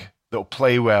public, that will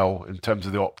play well in terms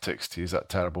of the optics, to use that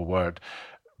terrible word.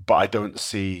 But I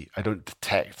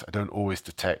don't always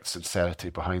detect sincerity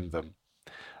behind them.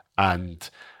 And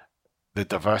the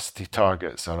diversity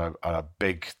targets are a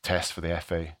big test for the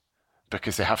FA,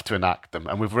 because they have to enact them.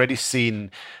 And we've already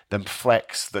seen them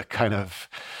flex the kind of,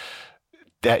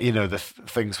 the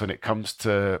things when it comes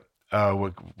to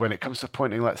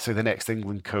appointing, let's say, the next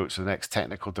England coach or the next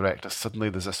technical director. Suddenly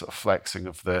there's a sort of flexing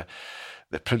of the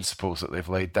principles that they've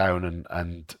laid down,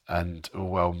 and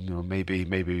maybe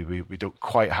we don't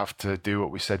quite have to do what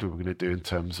we said we were going to do in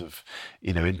terms of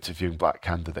interviewing black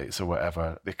candidates or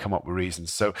whatever. They come up with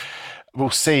reasons. So we'll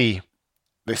see.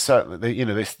 They certainly,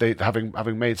 they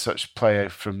having made such play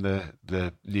from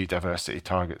the new diversity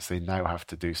targets, they now have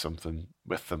to do something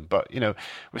with them. But we're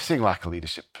seeing lack of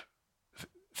leadership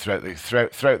throughout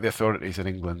the authorities in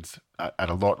England at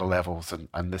a lot of levels,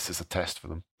 and this is a test for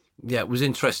them. Yeah, it was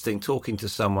interesting talking to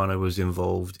someone who was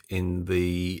involved in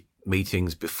the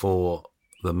meetings before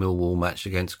the Millwall match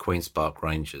against Queen's Park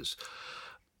Rangers.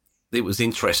 It was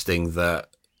interesting that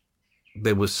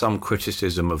there was some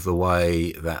criticism of the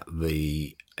way that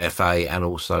the FA and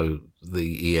also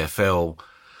the EFL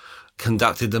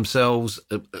conducted themselves,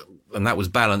 and that was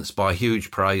balanced by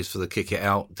huge praise for the Kick It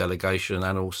Out delegation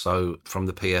and also from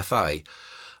the PFA.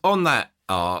 On that,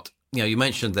 Art, you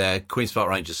mentioned there Queen's Park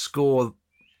Rangers score,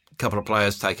 a couple of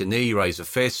players take a knee, raise a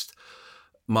fist.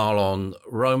 Marlon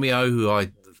Romeo, who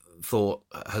I thought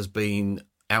has been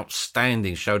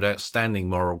outstanding, showed outstanding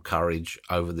moral courage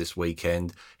over this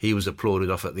weekend. He was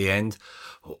applauded off at the end.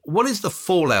 What is the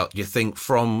fallout, do you think,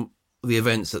 from the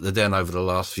events at the Den over the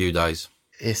last few days?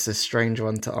 It's a strange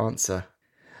one to answer.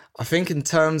 I think in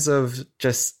terms of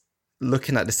just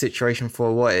looking at the situation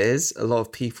for what it is, a lot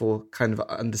of people kind of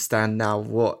understand now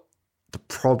what the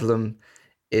problem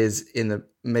is in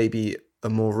maybe a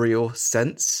more real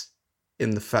sense,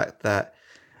 in the fact that,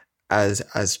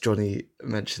 as Johnny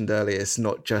mentioned earlier, it's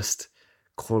not just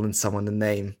calling someone a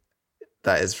name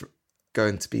that is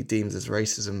going to be deemed as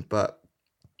racism, but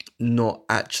not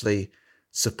actually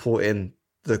supporting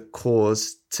the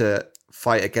cause to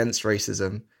fight against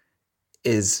racism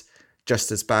is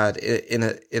just as bad in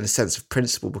a sense of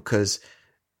principle, because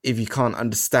if you can't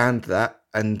understand that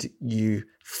and you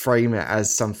frame it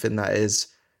as something that is,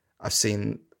 I've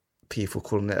seen people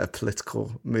calling it a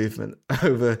political movement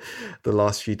over the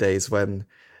last few days, when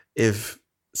if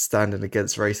standing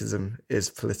against racism is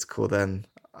political, then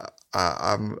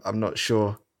I'm not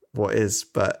sure what is.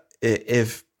 But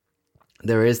if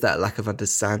there is that lack of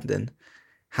understanding,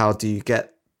 how do you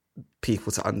get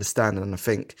people to understand? And I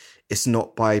think it's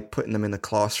not by putting them in a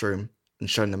classroom and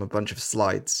showing them a bunch of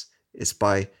slides. It's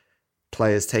by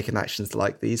players taking actions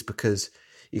like these, because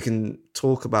you can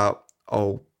talk about,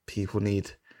 oh, people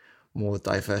need more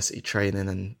diversity training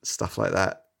and stuff like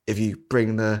that. If you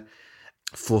bring the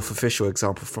fourth official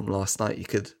example from last night, you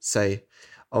could say,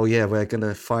 oh yeah, we're going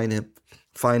to fine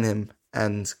him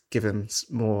and give him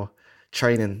more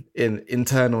training, in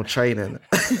internal training.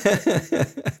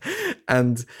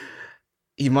 And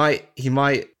he might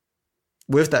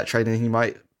with that training, he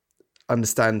might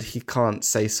understand he can't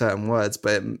say certain words,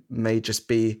 but it may just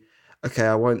be, okay,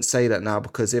 I won't say that now,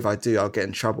 because if I do, I'll get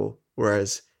in trouble.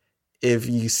 Whereas if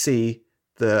you see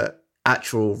the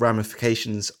actual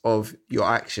ramifications of your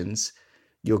actions,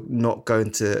 you're not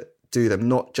going to do them,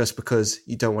 not just because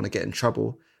you don't want to get in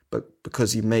trouble, but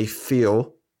because you may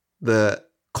feel the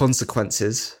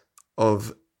consequences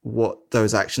of what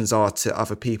those actions are to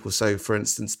other people. So, for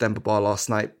instance, Demba Ba last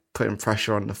night putting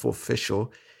pressure on the fourth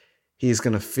official, he's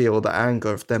going to feel the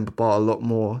anger of Demba Ba a lot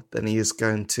more than he is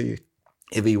going to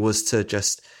if he was to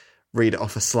just read it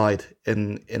off a slide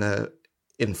in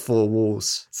four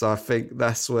walls. So I think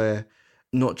that's where,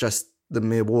 not just the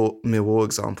Millwall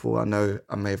example, I know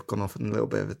I may have gone off on a little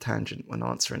bit of a tangent when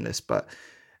answering this, but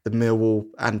the Millwall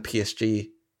and PSG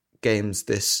games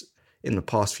in the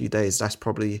past few days, that's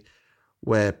probably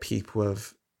where people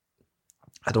have,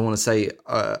 I don't want to say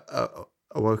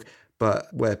awoke, but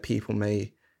where people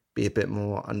may be a bit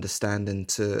more understanding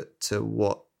to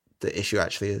what the issue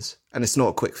actually is. And it's not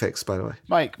a quick fix, by the way.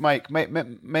 Mike,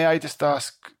 may I just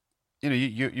ask,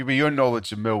 your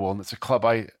knowledge of Millwall, and it's a club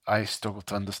I struggle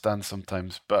to understand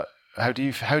sometimes, but how do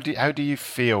you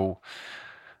feel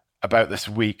about this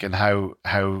week, and how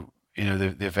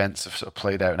the events have sort of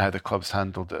played out and how the club's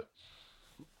handled it?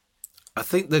 I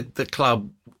think the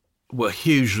club were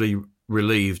hugely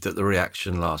relieved at the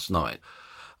reaction last night.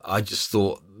 I just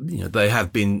thought, they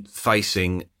have been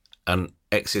facing an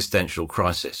existential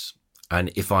crisis. And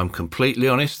if I'm completely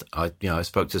honest, I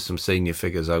spoke to some senior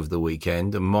figures over the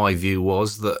weekend, and my view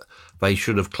was that they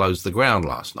should have closed the ground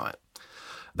last night.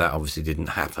 That obviously didn't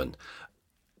happen.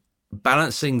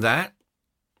 Balancing that,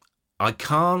 I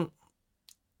can't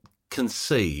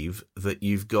conceive that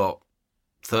you've got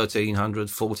 1,300,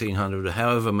 1,400,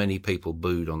 however many people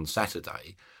booed on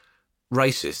Saturday,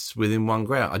 racists within one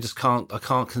ground. I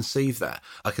can't conceive that.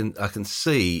 I can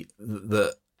see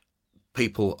that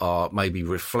people are maybe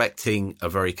reflecting a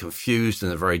very confused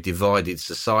and a very divided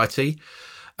society,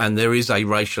 and there is a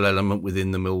racial element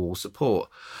within the Millwall support.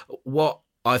 What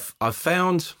I've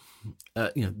found,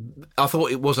 I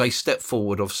thought it was a step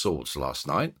forward of sorts last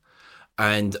night,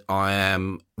 and I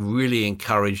am really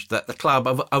encouraged that the club,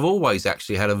 I've always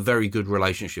actually had a very good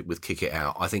relationship with Kick It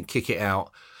Out. I think Kick It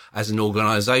Out as an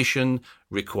organisation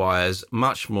requires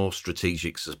much more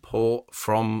strategic support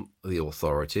from the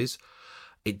authorities.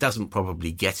 It doesn't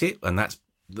probably get it, and that's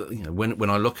when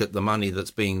I look at the money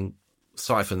that's being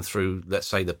siphoned through, let's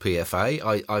say, the PFA,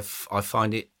 I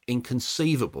find it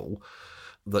inconceivable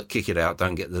that Kick It Out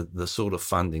don't get the sort of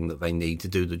funding that they need to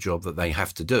do the job that they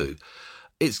have to do.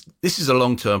 This is a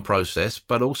long-term process,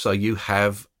 but also you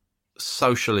have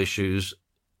social issues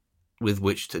with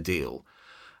which to deal,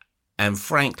 and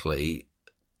frankly,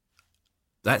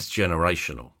 that's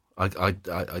generational.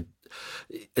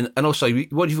 And also,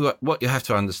 what you have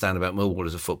to understand about Millwall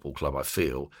as a football club, I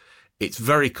feel, it's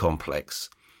very complex,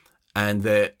 and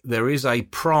there is a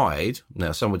pride.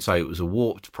 Now, some would say it was a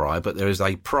warped pride, but there is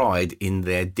a pride in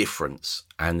their difference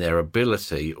and their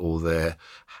ability, or their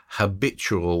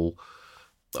habitual,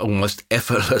 almost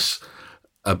effortless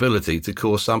ability to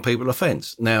cause some people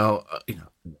offence. Now,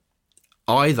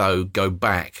 I, though, go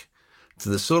back to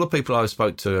the sort of people I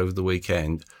spoke to over the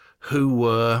weekend who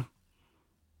were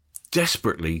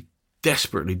desperately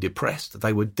depressed.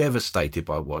 They were devastated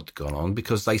by what had gone on,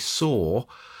 because they saw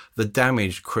the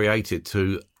damage created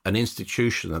to an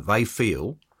institution that they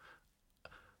feel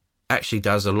actually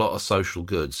does a lot of social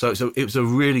good. So it was a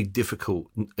really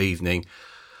difficult evening.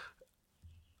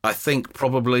 I think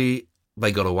probably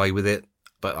they got away with it,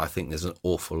 but I think there's an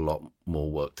awful lot more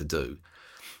work to do.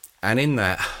 And in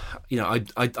that,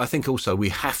 I think also we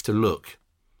have to look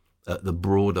at the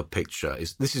broader picture.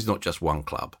 This is not just one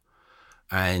club.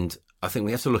 And I think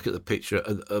we have to look at the picture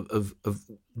of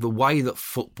the way that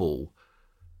football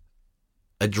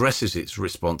addresses its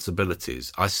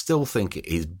responsibilities, I still think it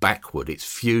is backward. It's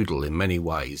feudal in many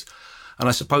ways. And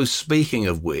I suppose, speaking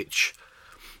of which,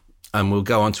 and we'll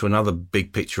go on to another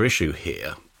big picture issue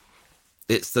here,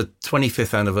 it's the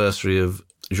 25th anniversary of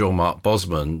Jean-Marc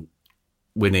Bosman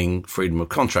winning freedom of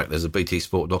contract. There's a BT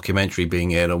Sport documentary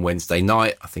being aired on Wednesday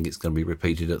night. I think it's going to be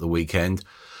repeated at the weekend,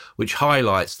 which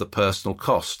highlights the personal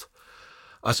cost.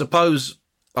 I suppose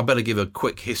I better give a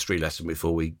quick history lesson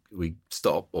before we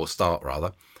start.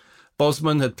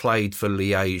 Bosman had played for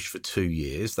Liège for 2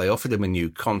 years. They offered him a new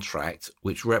contract,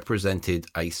 which represented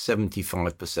a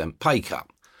 75% pay cut.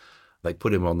 They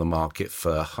put him on the market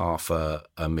for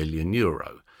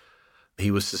 €500,000.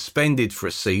 He was suspended for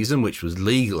a season, which was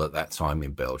legal at that time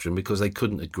in Belgium, because they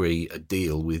couldn't agree a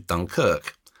deal with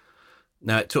Dunkirk.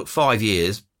 Now, it took 5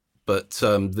 years, but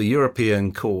the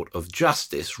European Court of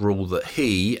Justice ruled that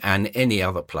he and any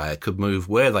other player could move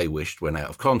where they wished when out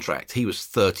of contract. He was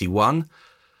 31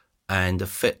 and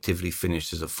effectively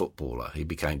finished as a footballer. He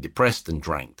became depressed and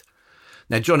drank.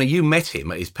 Now, Johnny, you met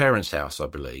him at his parents' house, I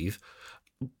believe.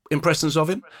 Impressions of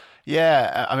him?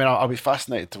 Yeah, I mean, I'll be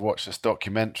fascinated to watch this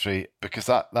documentary because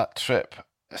that trip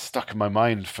stuck in my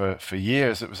mind for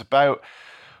years. It was about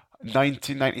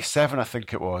 1997, I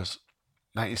think it was.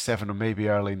 97 or maybe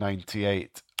early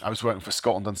 98. I was working for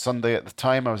Scotland on Sunday at the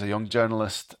time. I was a young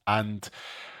journalist, and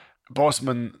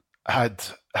Bosman had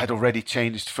already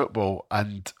changed football,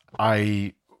 and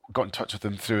I got in touch with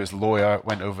him through his lawyer,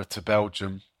 went over to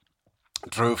Belgium,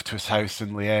 drove to his house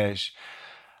in Liège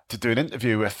to do an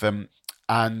interview with him,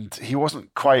 and he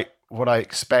wasn't quite what I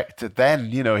expected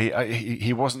then. You know,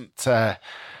 he wasn't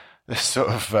this sort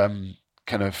of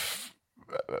kind of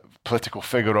political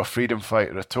figure or freedom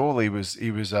fighter at all. He was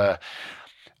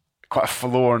quite a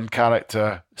forlorn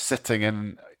character sitting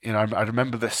in, you know, I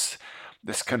remember this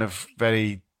kind of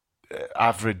very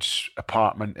average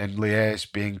apartment in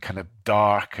Liège being kind of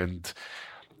dark and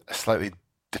a slightly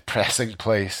depressing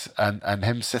place, and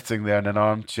him sitting there in an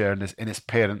armchair in his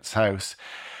parents' house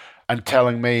and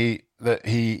telling me that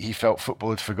he felt football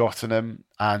had forgotten him,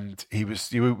 and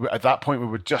at that point we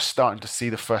were just starting to see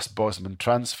the first Bosman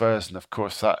transfers, and of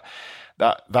course that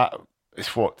is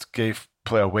what gave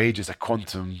player wages a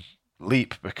quantum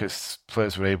leap, because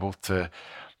players were able to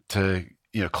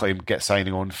get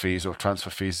signing on fees or transfer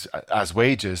fees as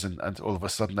wages, and all of a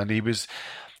sudden, and he was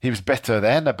bitter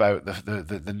then about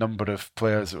the number of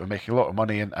players that were making a lot of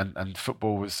money, and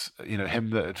football was,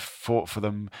 him that had fought for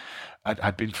them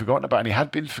had been forgotten about, and he had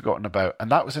been forgotten about.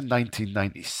 And that was in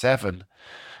 1997.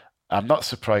 I'm not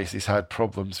surprised he's had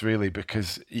problems, really,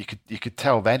 because you could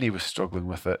tell then he was struggling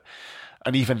with it.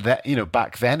 And even that,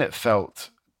 back then it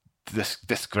felt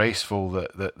disgraceful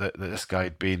that this guy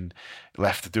had been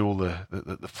left to do all the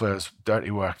players'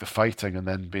 dirty work, the fighting, and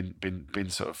then been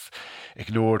sort of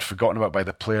ignored, forgotten about by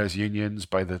the players' unions,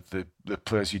 by the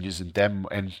players' unions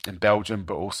in Belgium,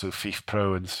 but also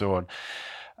FIFPro and so on.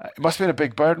 It must have been a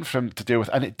big burden for him to deal with,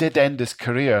 and it did end his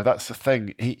career. That's the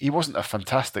thing. He wasn't a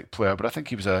fantastic player, but I think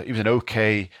he was an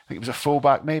okay. I think he was a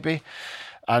fullback maybe,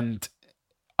 and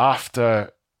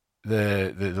after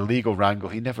the legal wrangle,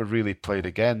 he never really played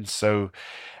again. So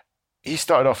he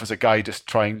started off as a guy just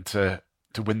trying to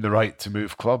win the right to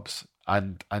move clubs,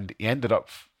 and he ended up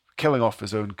killing off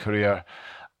his own career,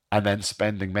 and then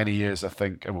spending many years, I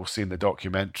think, and we'll see in the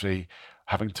documentary,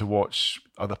 having to watch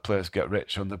other players get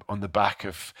rich on the back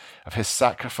of his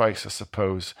sacrifice, I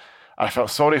suppose. I felt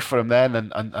sorry for him then,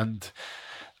 and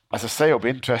as I say, it'll be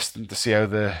interesting to see how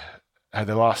the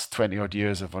last 20 odd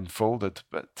years have unfolded.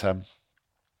 But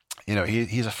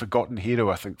he's a forgotten hero,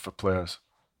 I think, for players.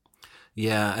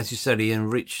 Yeah, as you said, he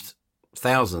enriched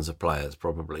thousands of players,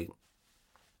 probably.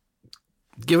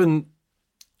 Given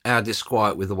our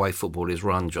disquiet with the way football is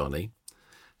run, Johnny,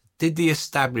 did the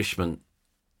establishment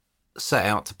set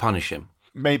out to punish him?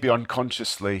 Maybe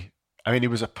unconsciously. I mean, he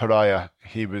was a pariah.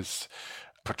 He was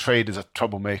portrayed as a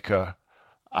troublemaker,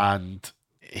 and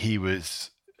he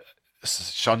was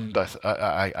shunned,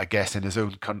 I guess, in his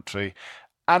own country,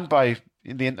 and by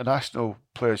the International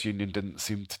Players Union didn't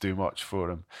seem to do much for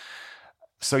him.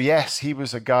 So yes, he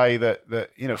was a guy that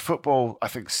football, I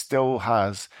think, still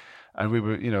has, and we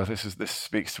were, this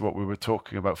speaks to what we were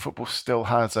talking about. Football still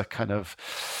has a kind of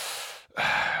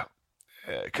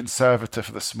conservative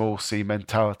for the small C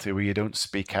mentality where you don't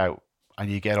speak out and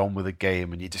you get on with the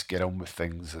game and you just get on with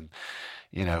things, and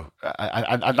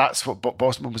and that's what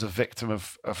Bosman was a victim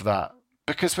of that,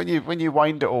 because when you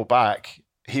wind it all back,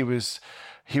 he was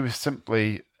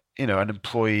simply an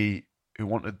employee who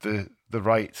wanted the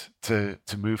right to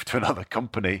move to another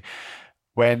company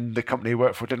when the company he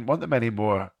worked for didn't want them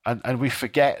anymore, and we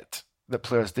forget that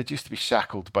players did used to be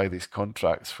shackled by these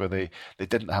contracts where they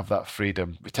didn't have that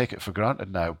freedom. We take it for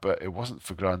granted now, but it wasn't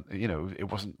for granted. You know,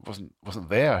 it wasn't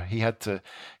there. He had to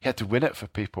win it for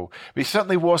people. But he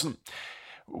certainly wasn't.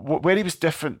 Where he was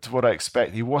different to what I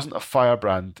expect, he wasn't a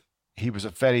firebrand. He was a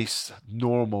very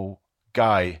normal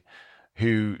guy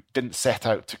who didn't set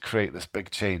out to create this big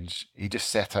change. He just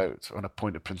set out on a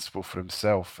point of principle for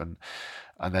himself, and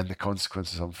then the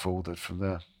consequences unfolded from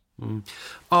there.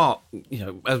 You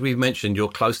know, as we've mentioned, you're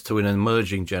close to an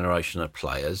emerging generation of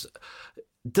players.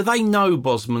 Do they know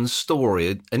Bosman's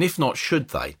story? And if not, should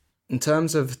they? In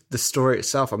terms of the story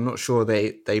itself, I'm not sure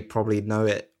they probably know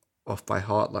it off by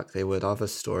heart like they would other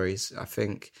stories. I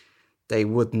think they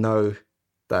would know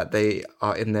that they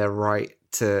are in their right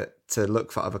to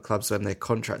look for other clubs when their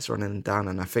contracts are running down.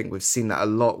 And I think we've seen that a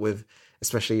lot with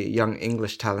especially young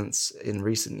English talents in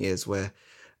recent years, where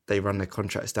they run their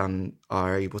contracts down and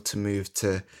are able to move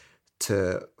to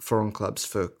foreign clubs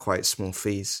for quite small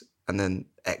fees and then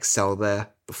excel there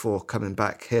before coming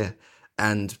back here.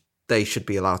 And they should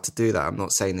be allowed to do that. I'm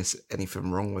not saying there's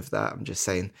anything wrong with that. I'm just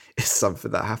saying it's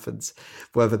something that happens.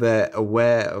 Whether they're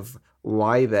aware of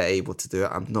why they're able to do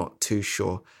it, I'm not too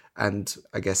sure. And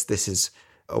I guess this is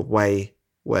a way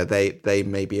where they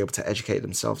may be able to educate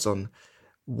themselves on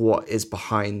what is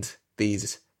behind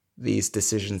these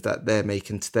decisions that they're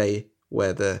making today,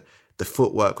 where the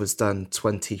footwork was done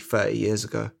 20, 30 years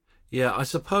ago. Yeah, I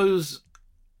suppose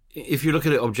if you look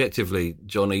at it objectively,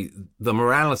 Johnny, the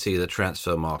morality of the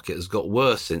transfer market has got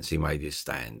worse since he made his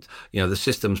stand. You know, the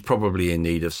system's probably in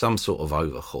need of some sort of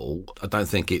overhaul. I don't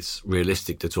think it's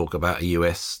realistic to talk about a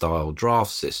US-style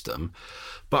draft system.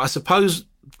 But I suppose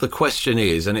the question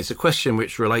is, and it's a question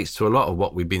which relates to a lot of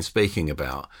what we've been speaking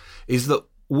about, is that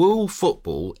will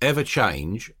football ever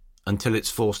change until it's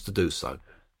forced to do so?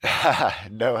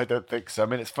 No, I don't think so. I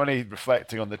mean, it's funny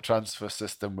reflecting on the transfer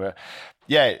system where,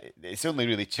 yeah, it's only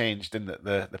really changed in that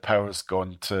the power's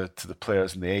gone to the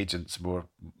players and the agents more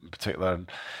in particular,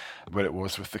 and where it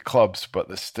was with the clubs, but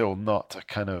there's still not a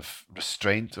kind of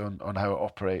restraint on how it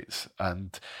operates,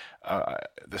 and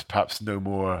there's perhaps no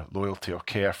more loyalty or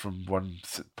care from one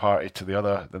party to the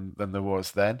other than there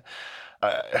was then.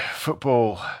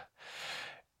 Football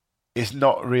is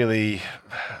not really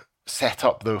set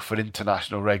up, though, for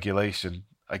international regulation,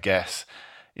 I guess,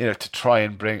 you know, to try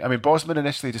and bring... I mean, Bosman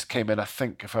initially just came in, I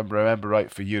think, if I remember right,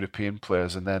 for European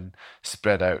players and then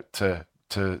spread out to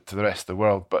the rest of the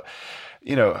world. But,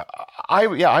 you know,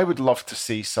 I would love to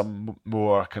see some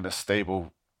more kind of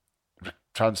stable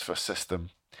transfer system.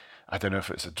 I don't know if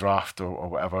it's a draft or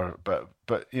whatever,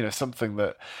 but you know, something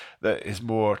that is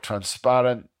more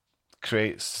transparent,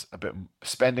 creates a bit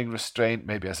spending restraint,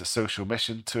 maybe has a social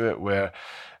mission to it, where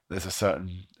there's a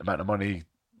certain amount of money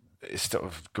it sort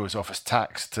of goes off as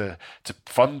tax to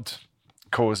fund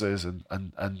causes and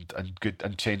good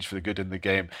and change for the good in the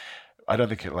game. I don't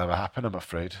think it'll ever happen, I'm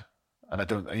afraid. And I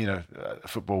don't, you know,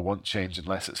 football won't change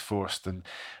unless it's forced. And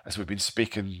as we've been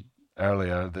speaking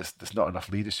earlier, there's not enough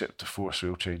leadership to force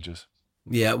real changes.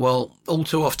 Yeah, well, all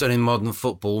too often in modern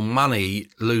football, money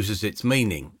loses its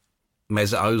meaning.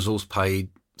 Mesut Ozil's paid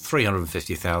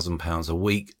 £350,000 a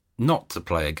week not to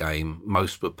play a game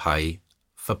most would pay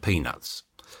for peanuts.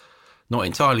 Not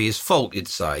entirely his fault, you'd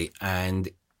say, and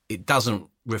it doesn't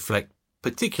reflect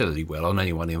particularly well on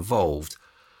anyone involved.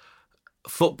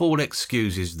 Football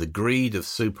excuses the greed of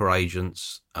super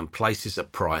agents and places a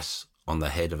price on the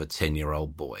head of a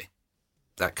 10-year-old boy.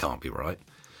 That can't be right.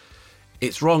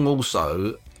 It's wrong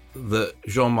also that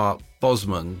Jean-Marc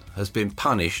Bosman has been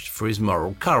punished for his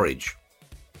moral courage.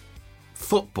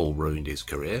 Football ruined his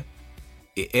career.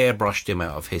 It airbrushed him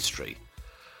out of history.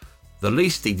 The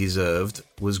least he deserved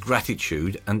was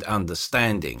gratitude and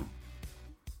understanding.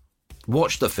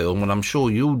 Watch the film and I'm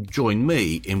sure you'll join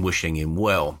me in wishing him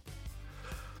well.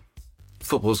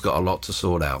 Football's got a lot to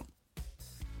sort out.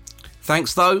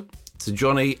 Thanks, though, to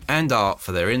Johnny and Art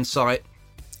for their insight,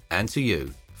 and to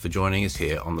you for joining us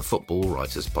here on the Football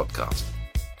Writers Podcast.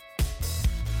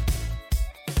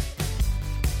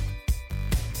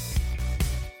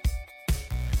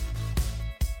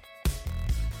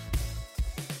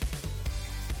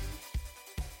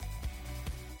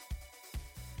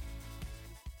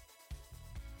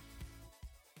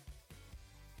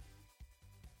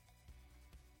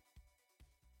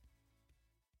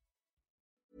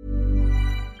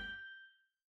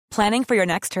 Planning for your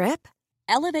next trip?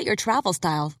 Elevate your travel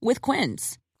style with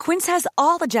Quince. Quince has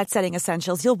all the jet-setting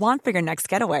essentials you'll want for your next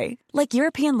getaway, like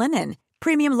European linen,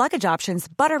 premium luggage options,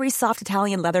 buttery soft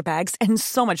Italian leather bags, and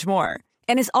so much more.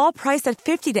 And is all priced at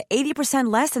 50 to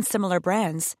 80% less than similar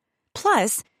brands.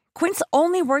 Plus, Quince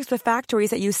only works with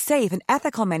factories that use safe and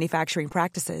ethical manufacturing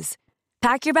practices.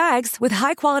 Pack your bags with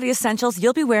high-quality essentials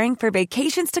you'll be wearing for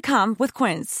vacations to come with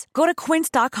Quince. Go to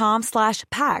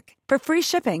quince.com/pack for free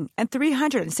shipping and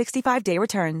 365-day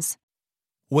returns.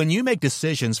 When you make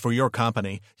decisions for your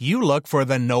company, you look for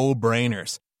the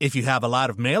no-brainers. If you have a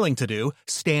lot of mailing to do,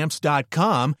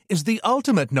 Stamps.com is the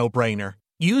ultimate no-brainer.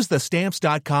 Use the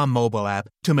Stamps.com mobile app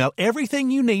to mail everything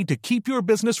you need to keep your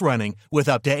business running with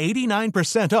up to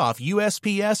 89% off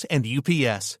USPS and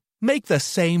UPS. Make the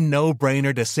same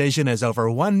no-brainer decision as over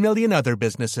 1 million other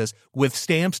businesses with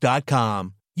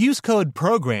Stamps.com. Use code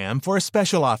PROGRAM for a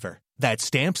special offer. That's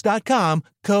Stamps.com,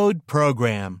 code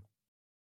PROGRAM.